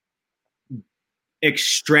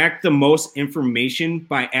extract the most information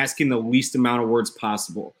by asking the least amount of words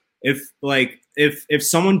possible. If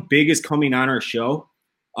someone big is coming on our show,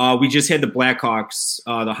 we just had the Blackhawks,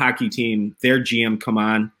 the hockey team, their GM come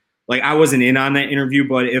on. Like, I wasn't in on that interview,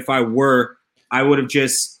 but if I were, I would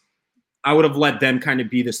have let them kind of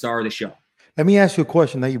be the star of the show. Let me ask you a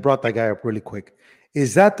question. That you brought that guy up really quick.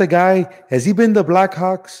 Is that the guy? Has he been the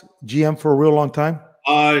Blackhawks GM for a real long time?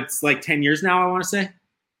 It's like 10 years now, I want to say.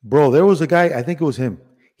 Bro, there was a guy, I think it was him.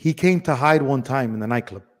 He came to hide one time in the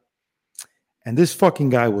nightclub. And this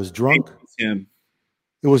fucking guy was drunk. It was him.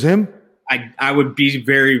 It was him? I would be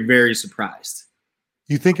very, very surprised.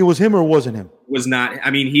 You think it was him or wasn't him? Was not. I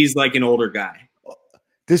mean, he's like an older guy.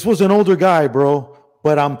 This was an older guy, bro.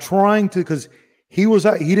 But I'm trying to, because he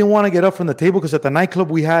didn't want to get up from the table, because at the nightclub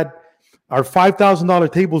we had our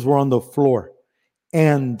 $5,000 tables were on the floor.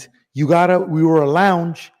 And we were a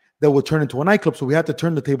lounge that would turn into a nightclub. So we had to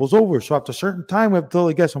turn the tables over. So after a certain time, we have to tell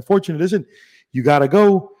the guests, unfortunately, listen, you got to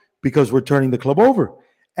go because we're turning the club over.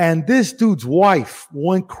 And this dude's wife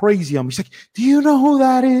went crazy on me. She's like, do you know who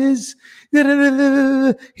that is?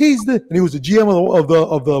 And he was the GM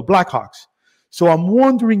of the Blackhawks. So I'm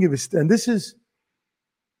wondering if this is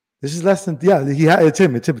less than, it's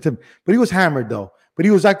him. But he was hammered though. But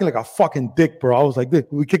he was acting like a fucking dick, bro. I was like,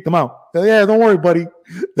 we kicked him out. Yeah, don't worry, buddy.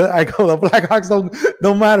 I go, the Blackhawks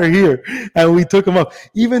don't matter here. And we took him up.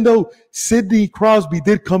 Even though Sidney Crosby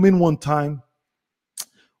did come in one time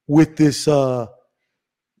with this,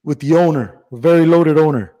 with the owner, a very loaded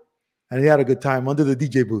owner. And he had a good time under the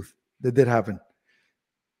DJ booth. That did happen.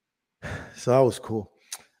 So that was cool.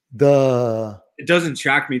 It doesn't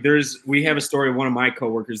shock me. We have a story of one of my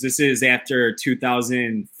coworkers. This is after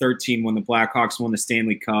 2013 when the Blackhawks won the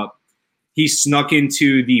Stanley Cup. He snuck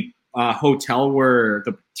into the hotel where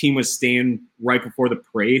the team was staying right before the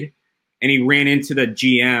parade, and he ran into the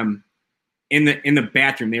GM in the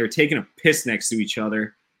bathroom. They were taking a piss next to each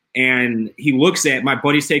other, and he looks at my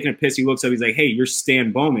buddy's taking a piss. He looks up. He's like, "Hey, you're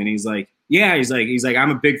Stan Bowman." He's like, "Yeah." He's like,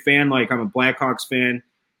 "I'm a big fan. Like, I'm a Blackhawks fan."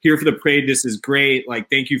 here for the parade. This is great. Like,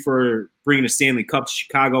 thank you for bringing the Stanley Cup to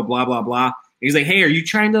Chicago, blah, blah, blah. And he's like, hey, are you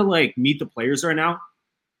trying to, like, meet the players right now?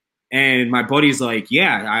 And my buddy's like,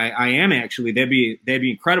 yeah, I am actually. That'd be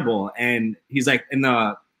incredible. And he's like, and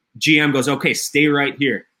the GM goes, okay, stay right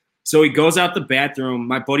here. So he goes out the bathroom.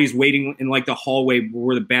 My buddy's waiting in like the hallway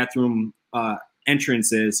where the bathroom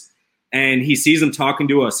entrance is. And he sees him talking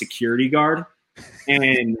to a security guard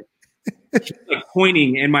and he's like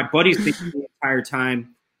pointing. And my buddy's thinking the entire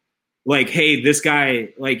time, like, hey, this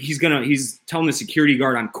guy, like, he's telling the security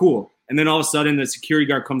guard I'm cool. And then all of a sudden the security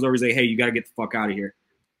guard comes over and says, hey, you got to get the fuck out of here.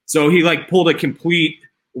 So he like pulled a complete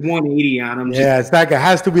 180 on him. Yeah, it's that guy.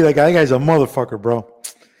 Has to be that guy. That guy's a motherfucker, bro.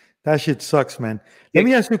 That shit sucks, man. Let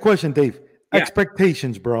me ask you a question, Dave. Yeah.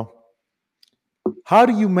 Expectations, bro. How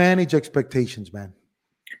do you manage expectations, man?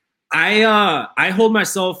 I hold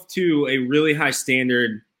myself to a really high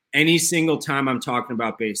standard any single time I'm talking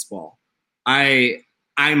about baseball.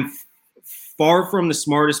 I'm far from the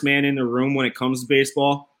smartest man in the room when it comes to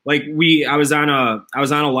baseball. Like I was on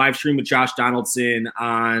a live stream with Josh Donaldson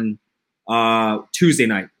on Tuesday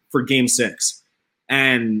night for Game 6,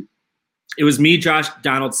 and it was me, Josh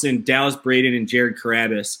Donaldson, Dallas Braden, and Jared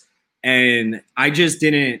Carabas, and I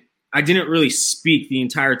didn't really speak the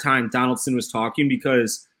entire time Donaldson was talking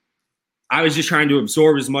because I was just trying to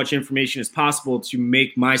absorb as much information as possible to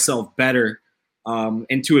make myself better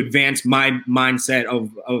and to advance my mindset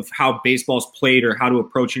of how baseball's played or how to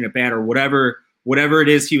approach an at bat or whatever it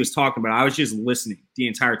is he was talking about. I was just listening the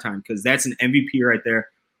entire time because that's an MVP right there.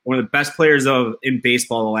 One of the best players in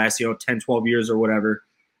baseball the last, 10, 12 years or whatever.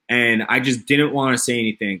 And I just didn't want to say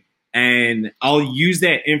anything. And I'll use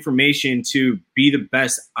that information to be the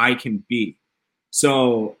best I can be.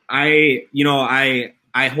 So I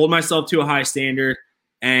hold myself to a high standard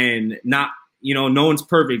and not, no one's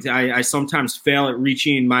perfect. I sometimes fail at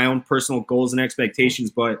reaching my own personal goals and expectations,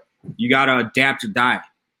 but you got to adapt or die.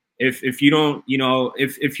 If you don't,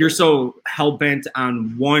 if you're so hell-bent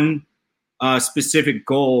on one specific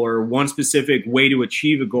goal or one specific way to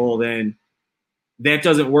achieve a goal, then that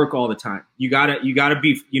doesn't work all the time. You gotta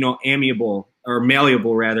be, amiable or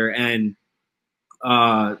malleable rather. And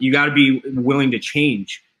you gotta be willing to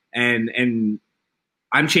change. And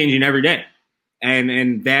I'm changing every day.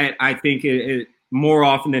 And that I think it more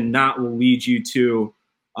often than not will lead you to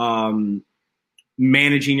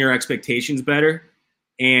managing your expectations better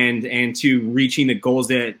and to reaching the goals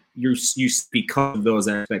that you because of those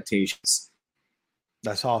expectations.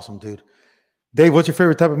 That's awesome, dude. Dave, what's your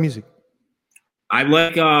favorite type of music? I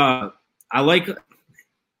like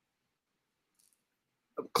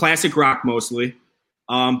classic rock mostly,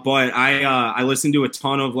 but I listen to a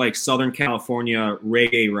ton of like Southern California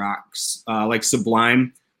reggae rocks, like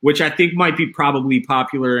Sublime, which I think might be probably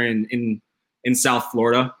popular in South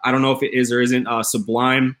Florida. I don't know if it is or isn't.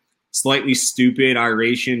 Sublime, Slightly Stupid,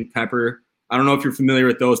 Iration, Pepper. I don't know if you're familiar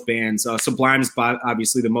with those bands. Sublime's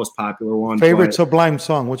obviously the most popular one. Favorite Sublime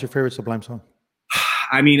song? What's your favorite Sublime song?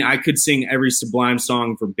 I mean, I could sing every Sublime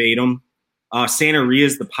song verbatim. Santeria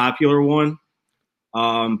is the popular one,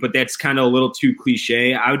 but that's kind of a little too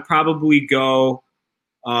cliche. I would probably go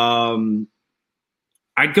I'd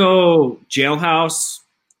go Jailhouse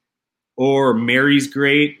or Mary's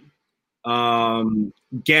Great.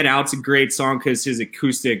 Get Out's a great song because his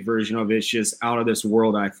acoustic version of it's just out of this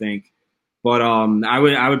world, I think. But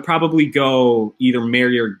I would probably go either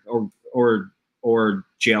Mary or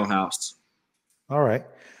Jailhouse. All right.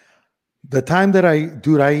 The time that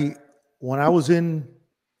when I was in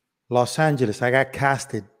Los Angeles, I got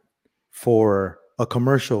casted for a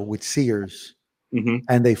commercial with Sears,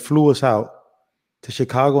 and they flew us out to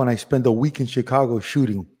Chicago, and I spent a week in Chicago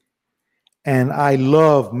shooting. And I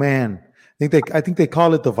love, man, I think they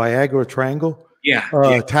call it the Viagra Triangle.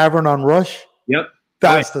 Yeah. Tavern on Rush. Yep.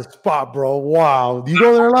 That's the spot, bro. Wow. Do you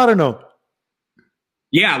go there a lot or no?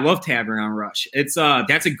 Yeah, I love Tavern on Rush. It's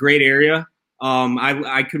that's a great area.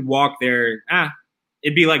 I could walk there.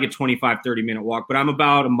 It'd be like a 25, 30-minute walk, but I'm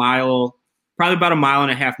about probably about a mile and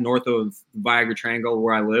a half north of Viagra Triangle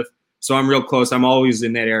where I live. So I'm real close. I'm always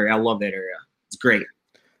in that area. I love that area. It's great.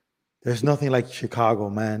 There's nothing like Chicago,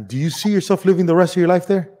 man. Do you see yourself living the rest of your life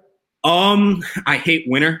there? I hate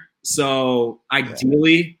winter. So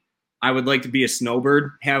ideally, I would like to be a snowbird,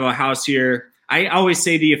 have a house here. I always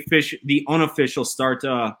say the unofficial start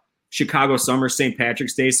to Chicago summer, St.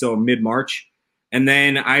 Patrick's Day, so mid-March. And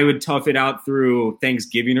then I would tough it out through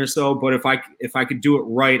Thanksgiving or so. But if I could do it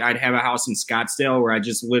right, I'd have a house in Scottsdale where I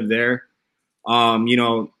just live there,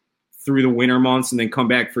 through the winter months and then come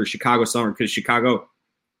back for Chicago summer because Chicago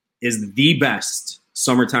is the best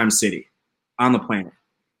summertime city on the planet.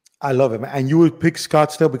 I love it, man. And you would pick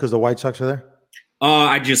Scottsdale because the White Sox are there?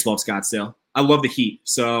 I just love Scottsdale. I love the heat.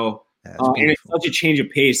 So, and it's such a change of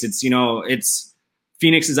pace. It's, it's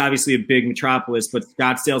Phoenix is obviously a big metropolis, but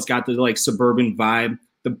Scottsdale's got the like suburban vibe.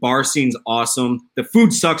 The bar scene's awesome. The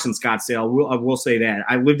food sucks in Scottsdale. I will say that.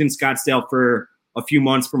 I lived in Scottsdale for a few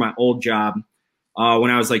months for my old job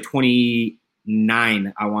when I was like 29,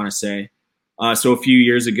 I want to say. So a few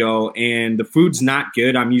years ago, and the food's not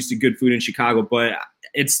good. I'm used to good food in Chicago, but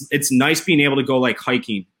it's nice being able to go like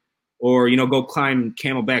hiking or, go climb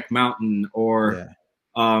Camelback Mountain or,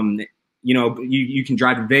 you can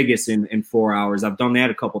drive to Vegas in 4 hours. I've done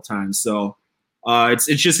that a couple times. So it's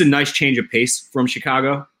just a nice change of pace from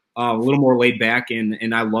Chicago, a little more laid back,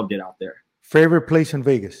 and I loved it out there. Favorite place in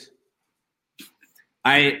Vegas?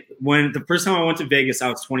 When the first time I went to Vegas, I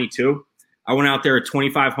was 22. I went out there at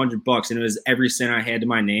 $2,500, and it was every cent I had to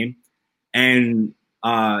my name. And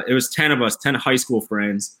it was 10 of us, 10 high school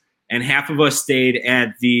friends, and half of us stayed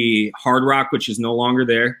at the Hard Rock, which is no longer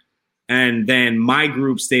there. And then my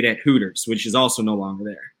group stayed at Hooters, which is also no longer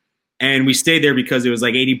there. And we stayed there because it was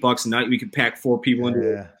like $80 a night. We could pack 4 people into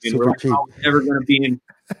it. And we're like, oh, we're never going to be in.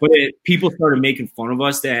 But people started making fun of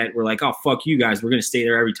us that we're like, oh, fuck you guys. We're going to stay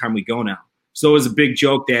there every time we go now. So it was a big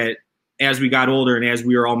joke that as we got older and as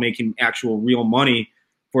we were all making actual real money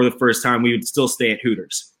for the first time, we would still stay at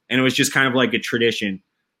Hooters. And it was just kind of like a tradition.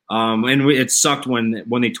 And it sucked when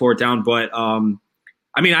they tore it down. But,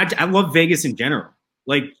 I love Vegas in general.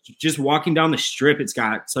 Like just walking down the strip, it's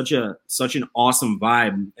got such an awesome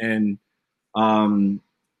vibe. And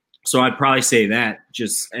so I'd probably say that.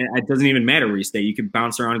 Just it doesn't even matter where you stay. You can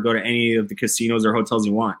bounce around and go to any of the casinos or hotels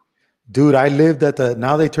you want. Dude, I lived at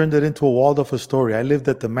now they turned it into a Waldorf Astoria. I lived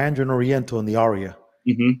at the Mandarin Oriental in the Aria.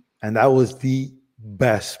 Mm-hmm. And that was the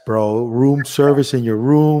best, bro. Room service in your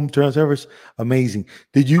room, turn service, amazing.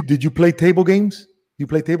 Did you play table games? You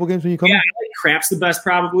play table games when you come in? I like craps the best,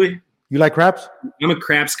 probably. You like craps? I'm a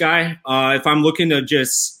craps guy. If I'm looking to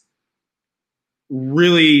just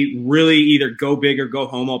really, really either go big or go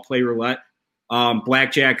home, I'll play roulette.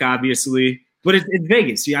 Blackjack, obviously. But it's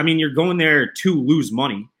Vegas. You're going there to lose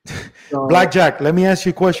money. So, Blackjack, let me ask you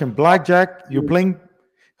a question. Blackjack, you're playing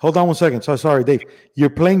 – hold on one second. Sorry, Dave. You're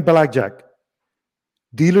playing blackjack.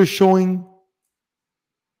 Dealer showing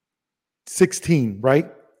 16,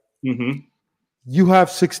 right? Mm-hmm. You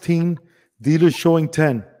have 16. Dealer showing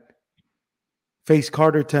 10. Face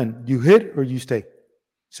card or 10. You hit or you stay?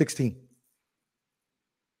 16.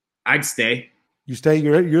 I'd stay. You stay?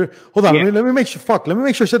 You're hold on. Yeah. Let me make sure. Let me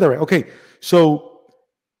make sure I said that right. Okay. So,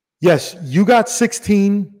 yes, you got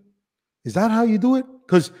 16. Is that how you do it?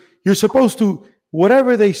 Because you're supposed to,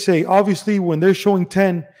 whatever they say, obviously, when they're showing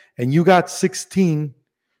 10 and you got 16,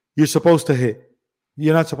 you're supposed to hit.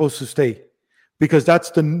 You're not supposed to stay. Because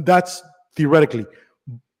that's theoretically.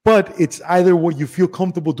 But it's either what you feel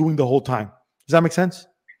comfortable doing the whole time. Does that make sense?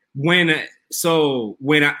 Whenever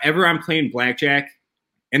I'm playing blackjack,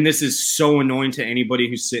 and this is so annoying to anybody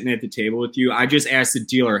who's sitting at the table with you, I just ask the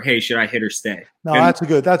dealer, hey, should I hit or stay? No, and that's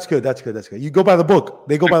good. You go by the book.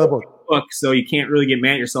 They go by the book. So you can't really get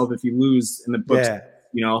mad at yourself if you lose in the books,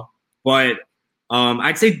 But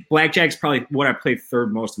I'd say blackjack's probably what I play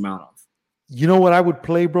third most amount of. You know what I would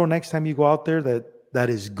play, bro, next time you go out there that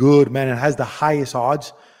is good, man. It has the highest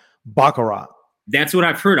odds. Baccarat. That's what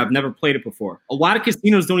I've heard. I've never played it before. A lot of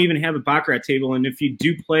casinos don't even have a baccarat table, and if you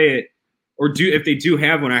do play it, if they do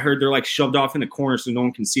have one, I heard they're like shoved off in the corner so no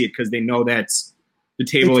one can see it because they know that's the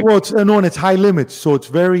table. It's high limits, so it's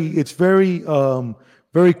very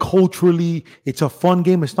culturally. It's a fun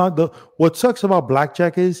game. It's not what sucks about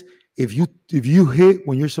blackjack is if you hit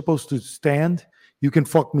when you're supposed to stand, you can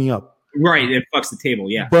fuck me up. Right, it fucks the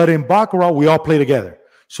table. Yeah. But in baccarat, we all play together.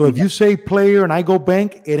 So if you say player and I go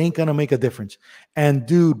bank, it ain't gonna make a difference. And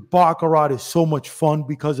dude, baccarat is so much fun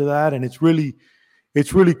because of that, and it's really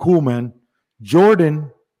cool, man.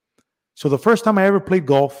 Jordan. So the first time I ever played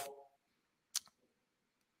golf,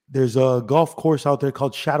 there's a golf course out there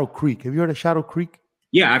called Shadow Creek. Have you heard of Shadow Creek?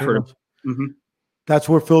 Yeah, I've heard of it. Mm-hmm. That's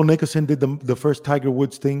where Phil Nicholson did the first Tiger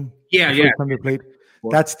Woods thing. Yeah. First time they played.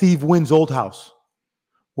 That's Steve Wynn's old house.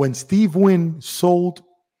 When Steve Wynn sold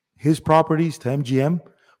his properties to MGM,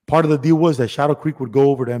 part of the deal was that Shadow Creek would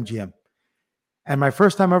go over to MGM. And my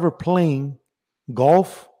first time ever playing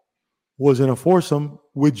golf was in a foursome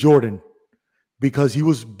with Jordan because he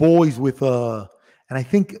was boys with and I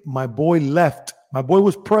think my boy left. My boy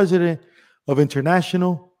was president of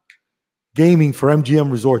international gaming for MGM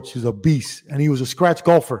Resorts. He's a beast, and he was a scratch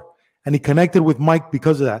golfer. And he connected with Mike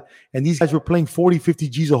because of that. And these guys were playing 40, 50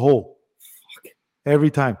 G's a hole every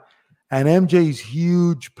time. And MJ's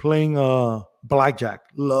huge playing blackjack.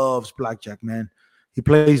 Loves blackjack, man. He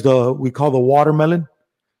plays we call the watermelon.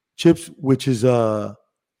 chips, which is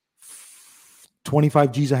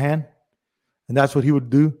 25 G's a hand, and that's what he would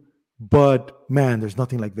do. But man, there's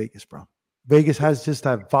nothing like Vegas, bro. Vegas has just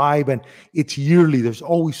that vibe, and it's yearly. There's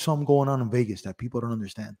always something going on in Vegas that people don't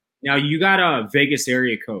understand. Now you got a Vegas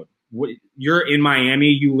area code. You're in Miami.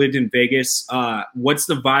 You lived in Vegas. What's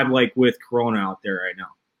the vibe like with Corona out there right now?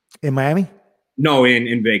 In Miami? No,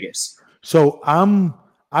 in Vegas. So I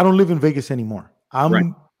don't live in Vegas anymore. I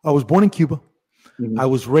was born in Cuba. Mm-hmm.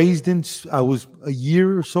 I was a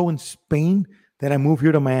year or so in Spain. Then I moved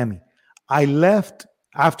here to Miami. I left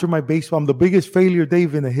after my baseball. I'm the biggest failure,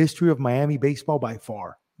 Dave, in the history of Miami baseball by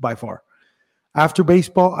far. After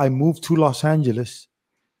baseball, I moved to Los Angeles.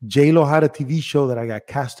 J-Lo had a TV show that I got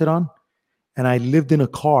casted on, and I lived in a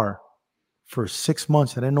car for 6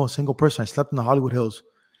 months. I didn't know a single person. I slept in the Hollywood Hills,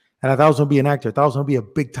 and I thought I was going to be an actor. I thought I was going to be a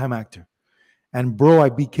big-time actor. And, bro, I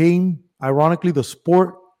became, ironically, the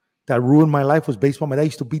sport that ruined my life was baseball. My dad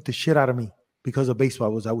used to beat the shit out of me because of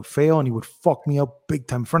baseball. I would fail, and he would fuck me up big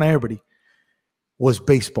time in front of everybody. Was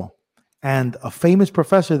baseball. And a famous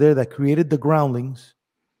professor there that created the Groundlings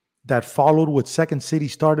that followed what Second City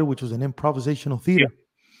started, which was an improvisational theater.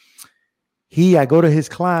 Yeah. I go to his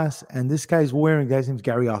class, and this guy's wearing, his name's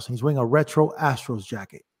Gary Austin. He's wearing a retro Astros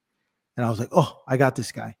jacket. And I was like, oh, I got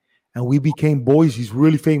this guy. And we became boys. He's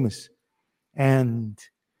really famous. And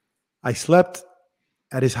I slept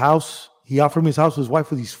at his house. He offered me his house with his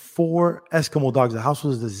wife with these 4 Eskimo dogs. The house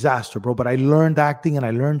was a disaster, bro. But I learned acting and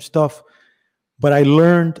I learned stuff. But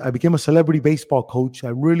I became a celebrity baseball coach.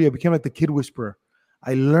 I became like the kid whisperer.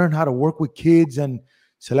 I learned how to work with kids and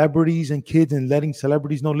celebrities and kids and letting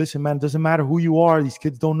celebrities know, listen, man, it doesn't matter who you are. These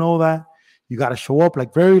kids don't know that. You got to show up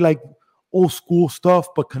very old school stuff,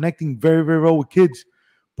 but connecting very, very well with kids.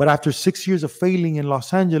 But after 6 years of failing in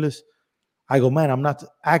Los Angeles, I go, man,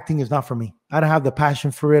 acting is not for me. I don't have the passion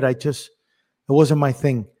for it. It wasn't my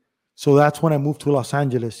thing. So that's when I moved to Los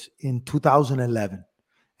Angeles in 2011.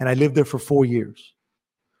 And I lived there for 4 years.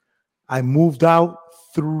 I moved out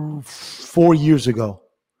through 4 years ago,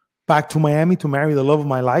 back to Miami to marry the love of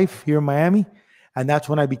my life here in Miami. And that's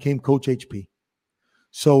when I became Coach HP.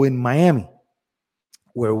 So in Miami,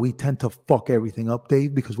 where we tend to fuck everything up,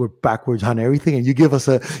 Dave, because we're backwards on everything. And you give us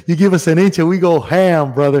an inch and we go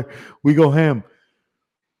ham, brother. We go ham.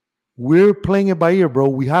 We're playing it by ear, bro.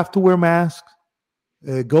 We have to wear masks.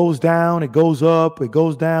 It goes down, it goes up, it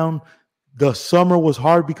goes down. The summer was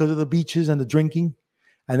hard because of the beaches and the drinking.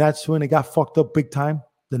 And that's when it got fucked up big time.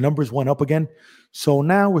 The numbers went up again. So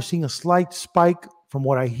now we're seeing a slight spike from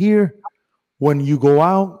what I hear. When you go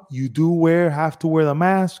out, you have to wear the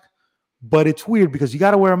mask. But it's weird because you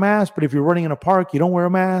got to wear a mask. But if you're running in a park, you don't wear a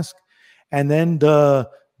mask. And then the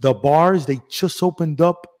bars, they just opened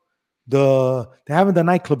up. They haven't done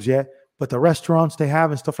nightclubs yet, but the restaurants they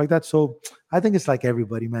have and stuff like that. So I think it's like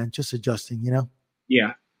everybody, man, just adjusting,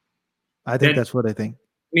 Yeah. I think that's what I think.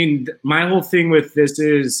 I mean, my whole thing with this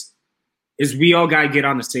is we all got to get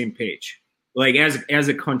on the same page. Like as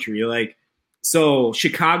a country, so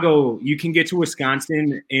Chicago, you can get to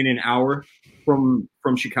Wisconsin in an hour from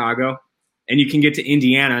Chicago, and you can get to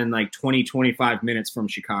Indiana in 20, 25 minutes from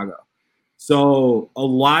Chicago. So a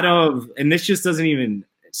lot of, and this just doesn't even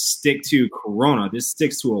stick to Corona. This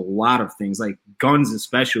sticks to a lot of things, like guns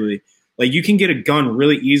especially. You can get a gun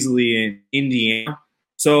really easily in Indiana.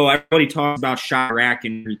 So everybody talks about Chirac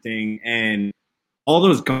and everything, and all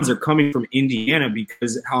those guns are coming from Indiana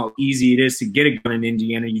because of how easy it is to get a gun in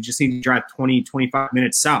Indiana. You just need to drive 20, 25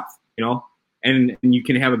 minutes south, and you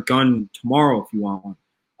can have a gun tomorrow if you want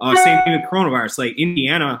one. Same thing with coronavirus.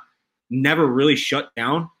 Indiana never really shut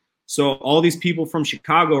down. So all these people from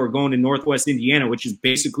Chicago are going to Northwest Indiana, which is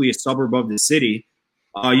basically a suburb of the city.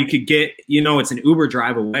 You could get, it's an Uber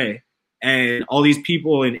drive away. And all these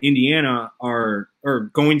people in Indiana are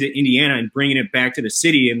going to Indiana and bringing it back to the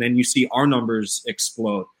city, and then you see our numbers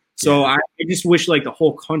explode. So I just wish the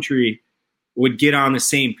whole country would get on the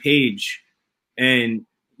same page. And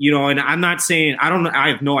and I'm not saying I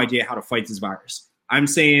have no idea how to fight this virus. I'm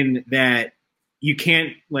saying that you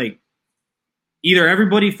can't either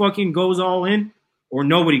everybody fucking goes all in or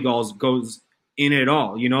nobody goes in at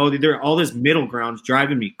all. There all this middle ground is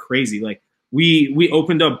driving me crazy. We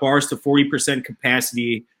opened up bars to 40%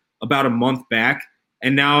 capacity about a month back.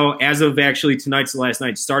 And now, as of actually tonight's the last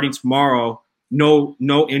night, starting tomorrow, no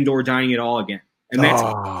indoor dining at all again. And that's,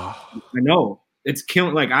 I know, it's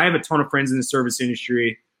killing. I have a ton of friends in the service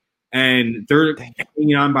industry, and they're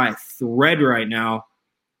hanging on by a thread right now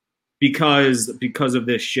because of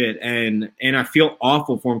this shit. And I feel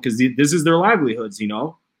awful for them because this is their livelihoods,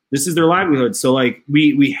 This is their livelihood. So,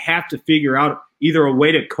 we have to figure out either a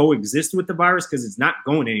way to coexist with the virus because it's not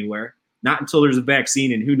going anywhere, not until there's a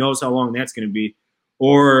vaccine, and who knows how long that's going to be,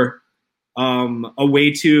 or a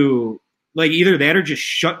way to like either that or just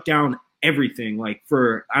shut down everything. Like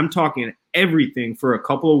I'm talking everything for a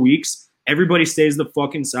couple of weeks. Everybody stays the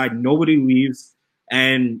fuck inside. Nobody leaves.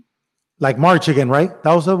 And like March again, right?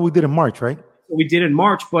 That was what we did in March, right? We did in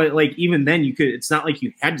March, but like even then it's not like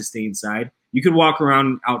you had to stay inside. You could walk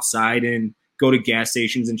around outside and go to gas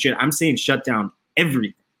stations and shit. I'm saying shut down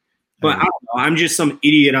everything. But I don't know. I'm just some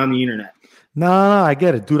idiot on the internet. No, I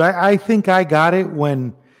get it, dude. I think I got it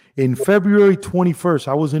when in February 21st,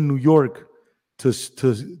 I was in New York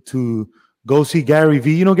to go see Gary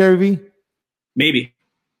Vee. You know Gary Vee? Maybe.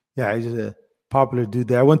 Yeah, he's a popular dude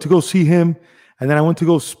there. I went to go see him, and then I went to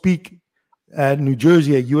go speak at New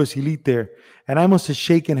Jersey at US Elite there. And I must have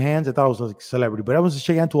shaken hands. I thought I was like a celebrity, but I must have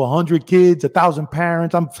shaken hands to 100 kids, 1,000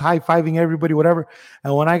 parents. I'm high-fiving everybody, whatever.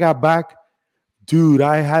 And when I got back, dude,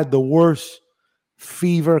 I had the worst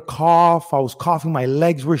fever, cough. I was coughing. My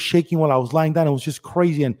legs were shaking while I was lying down. It was just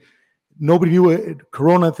crazy. And nobody knew it.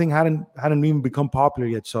 Corona thing hadn't even become popular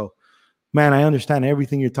yet. So, man, I understand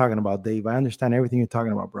everything you're talking about, Dave. I understand everything you're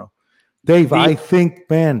talking about, bro. Dave, I think,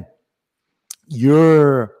 man,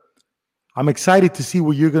 I'm excited to see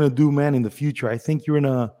what you're gonna do, man, in the future. I think you're in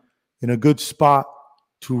a good spot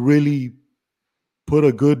to really put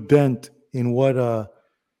a good dent in what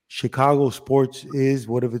Chicago sports is,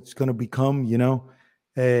 what if it's gonna become. You know,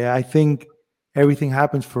 I think everything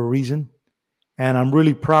happens for a reason, and I'm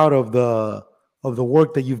really proud of the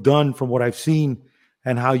work that you've done from what I've seen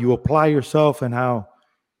and how you apply yourself and how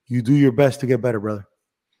you do your best to get better, brother.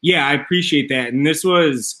 Yeah, I appreciate that. And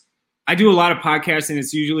I do a lot of podcasts, and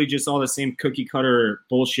it's usually just all the same cookie cutter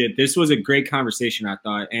bullshit. This was a great conversation, I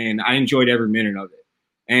thought, and I enjoyed every minute of it.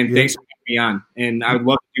 And thanks for having me on. And I would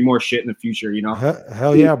love to do more shit in the future, you know?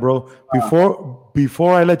 Hell yeah, bro.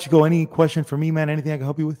 Before I let you go, any question for me, man? Anything I can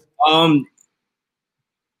help you with?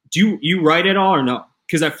 Do you write at all or no?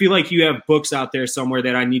 Because I feel like you have books out there somewhere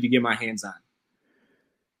that I need to get my hands on.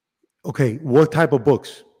 Okay, what type of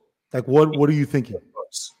books? Like what are you thinking?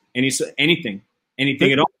 Books. Anything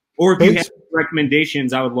at all. Or if you have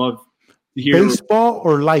recommendations, I would love to hear. Baseball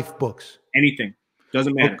or life books? Anything.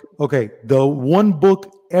 Doesn't matter. Okay. The one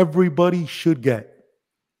book everybody should get.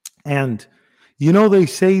 And you know, they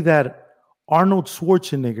say that Arnold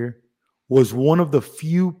Schwarzenegger was one of the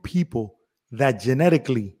few people that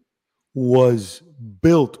genetically was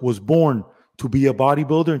born to be a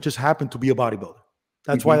bodybuilder and just happened to be a bodybuilder.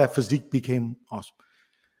 That's why that physique became awesome.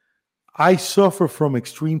 I suffer from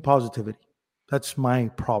extreme positivity. That's my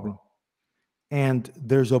problem. And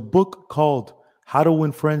there's a book called How to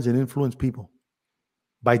Win Friends and Influence People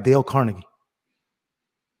by Dale Carnegie.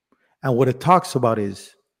 And what it talks about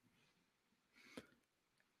is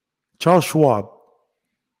Charles Schwab.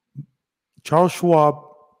 Charles Schwab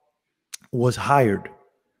was hired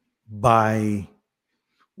by,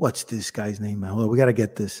 what's this guy's name, man? Hold on, we got to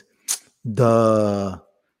get this. The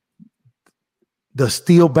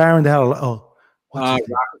steel baron that had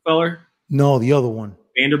Rockefeller? No, the other one.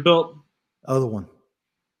 Vanderbilt? Other one.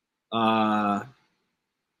 Lot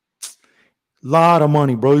of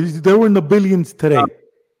money, bro. They were in the billions today.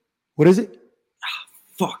 What is it?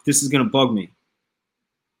 Fuck, this is going to bug me.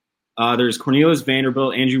 There's Cornelius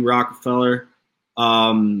Vanderbilt, Andrew Rockefeller.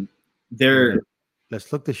 Let's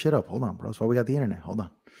look this shit up. Hold on, bro. That's why we got the internet. Hold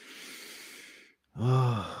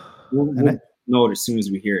on. We'll know it as soon as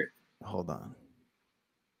we hear it. Hold on.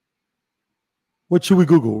 What should we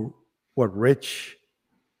Google? What, rich?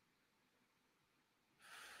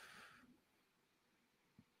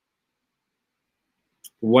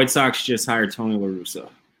 The White Sox just hired Tony La Russa.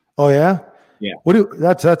 Oh yeah? Yeah.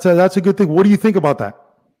 That's a good thing. What do you think about that?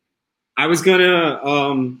 I was going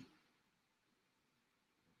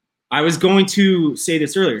to say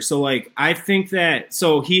this earlier. So like I think that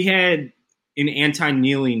he had an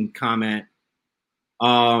anti-kneeling comment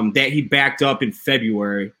that he backed up in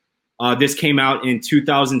February. This came out in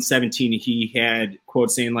 2017. He had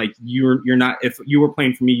quotes saying like, you're not, if you were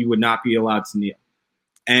playing for me, you would not be allowed to kneel.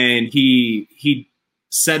 And he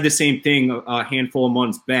said the same thing a handful of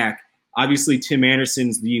months back. Obviously, Tim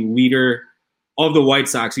Anderson's the leader of the White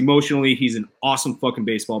Sox. Emotionally, he's an awesome fucking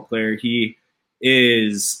baseball player. He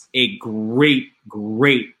is a great,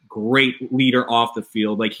 great, great leader off the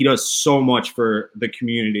field. Like he does so much for the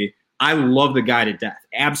community. I love the guy to death.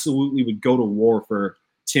 Absolutely would go to war for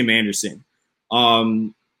Tim Anderson.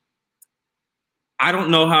 I don't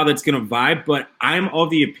know how that's going to vibe, but I'm of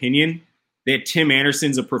the opinion that Tim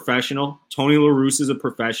Anderson's a professional. Tony La Russa is a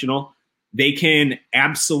professional. They can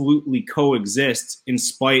absolutely coexist in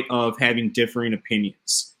spite of having differing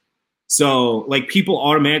opinions. So like people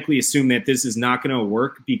automatically assume that this is not going to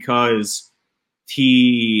work because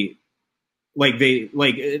why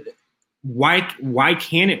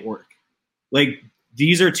can't it work? Like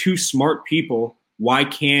these are two smart people. Why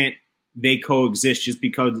can't they coexist just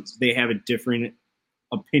because they have a different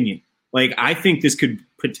opinion? Like I think this could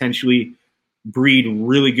potentially breed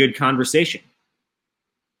really good conversation.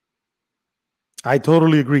 I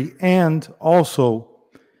totally agree. And also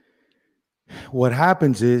what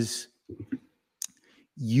happens is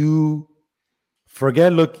you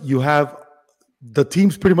forget, look, you have the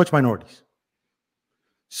team's pretty much minorities.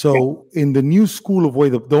 So in the new school of way,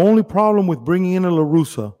 the only problem with bringing in a La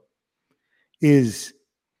Russa is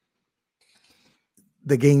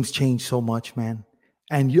the game's changed so much, man.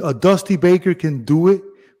 And a Dusty Baker can do it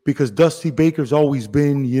because Dusty Baker's always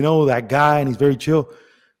been, that guy, and he's very chill.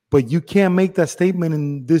 But you can't make that statement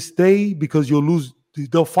in this day because you'll lose.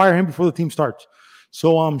 They'll fire him before the team starts.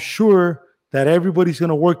 So I'm sure that everybody's going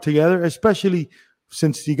to work together, especially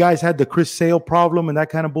since you guys had the Chris Sale problem and that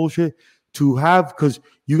kind of bullshit because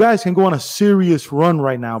you guys can go on a serious run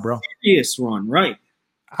right now, bro. Serious run, right.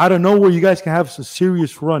 I don't know where you guys can have a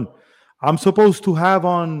serious run. I'm supposed to have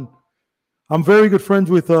I'm very good friends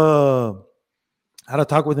with, I had a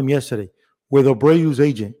talk with him yesterday, with Abreu's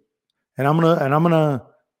agent. And I'm gonna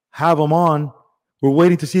have him on. We're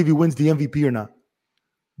waiting to see if he wins the MVP or not.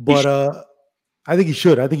 But I think he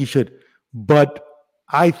should. But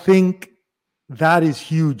I think that is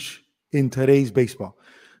huge in today's baseball.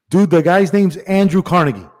 Dude, the guy's name's Andrew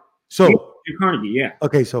Carnegie. So Andrew Carnegie, yeah.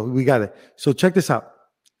 Okay, so we got it. So check this out.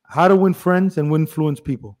 How to win friends and influence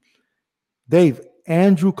people. Dave,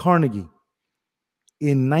 Andrew Carnegie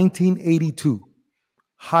in 1982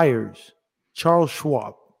 hires Charles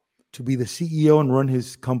Schwab to be the CEO and run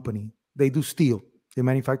his company. They do steel. They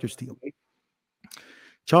manufacture steel.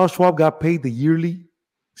 Charles Schwab got paid the yearly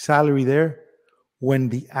salary there when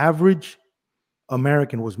the average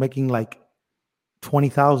American was making like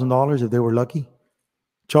 $20,000 if they were lucky.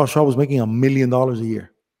 Charles Schwab was making $1 million a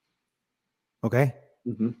year. Okay?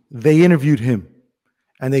 Mm-hmm. They interviewed him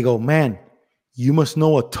and they go, man, you must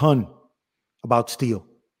know a ton about steel.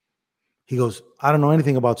 He goes, I don't know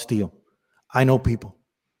anything about steel. I know people.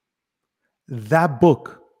 That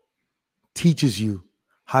book teaches you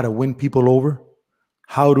how to win people over,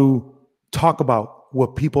 how to talk about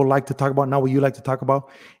what people like to talk about, not what you like to talk about.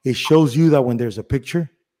 It shows you that when there's a picture,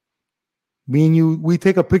 me and you, we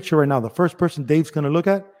take a picture right now. The first person Dave's going to look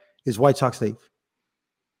at is White Sox Dave.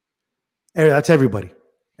 That's everybody.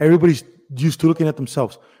 Everybody's used to looking at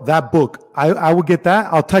themselves. That book, I would get that.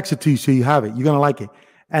 I'll text it to you so you have it. You're going to like it.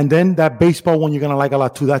 And then that baseball one, you're going to like a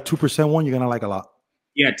lot too. That 2% one, you're going to like a lot.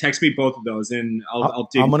 Yeah, text me both of those and I'll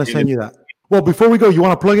I'm going to send you that. Well, before we go, you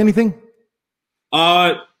want to plug anything?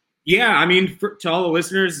 Yeah, I mean, to all the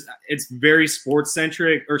listeners, it's very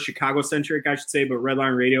sports-centric, or Chicago-centric, I should say, but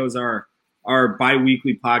Redline Radio is our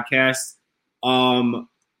bi-weekly podcast.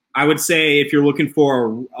 I would say if you're looking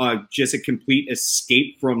for just a complete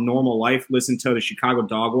escape from normal life, listen to the Chicago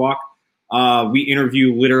Dog Walk. We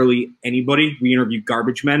interview literally anybody. We interview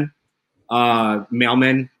garbage men,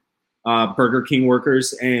 mailmen, Burger King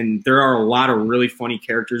workers, and there are a lot of really funny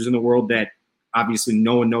characters in the world that obviously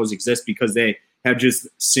no one knows exist because they have just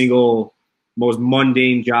single, most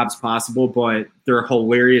mundane jobs possible, but they're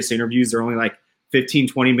hilarious interviews. They're only like 15,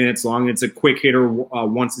 20 minutes long. It's a quick hitter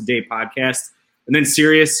once a day podcast. And then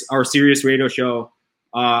our Sirius radio show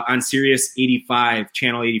on Sirius 85,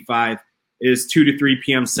 channel 85, is 2 to 3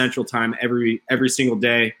 p.m. Central Time every single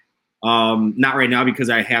day. Not right now because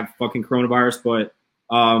I have fucking coronavirus, but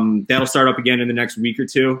that'll start up again in the next week or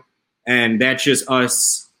two. And that's just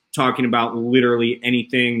us talking about literally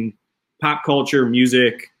anything, pop culture,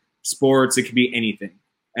 music, sports. It could be anything.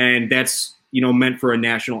 And that's, meant for a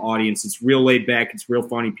national audience. It's real laid back. It's real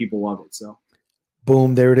funny. People love it. So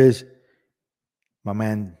boom, there it is. My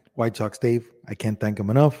man, White Sox Dave, I can't thank him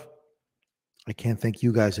enough. I can't thank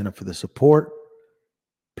you guys enough for the support.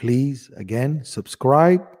 Please, again,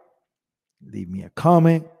 subscribe, leave me a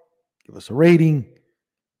comment, give us a rating.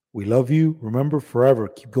 We love you. Remember, forever,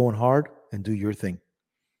 keep going hard and do your thing.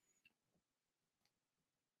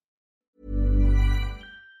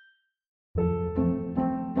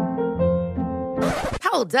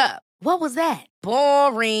 Hold up. What was that?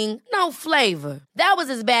 Boring. No flavor. That was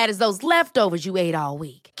as bad as those leftovers you ate all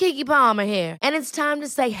week. Keke Palmer here, and it's time to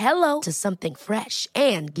say hello to something fresh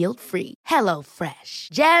and guilt-free. Hello Fresh.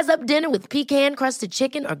 Jazz up dinner with pecan-crusted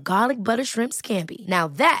chicken or garlic butter shrimp scampi. Now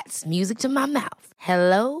that's music to my mouth.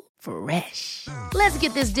 Hello Fresh. Let's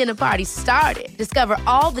get this dinner party started. Discover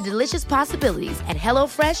all the delicious possibilities at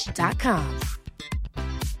HelloFresh.com.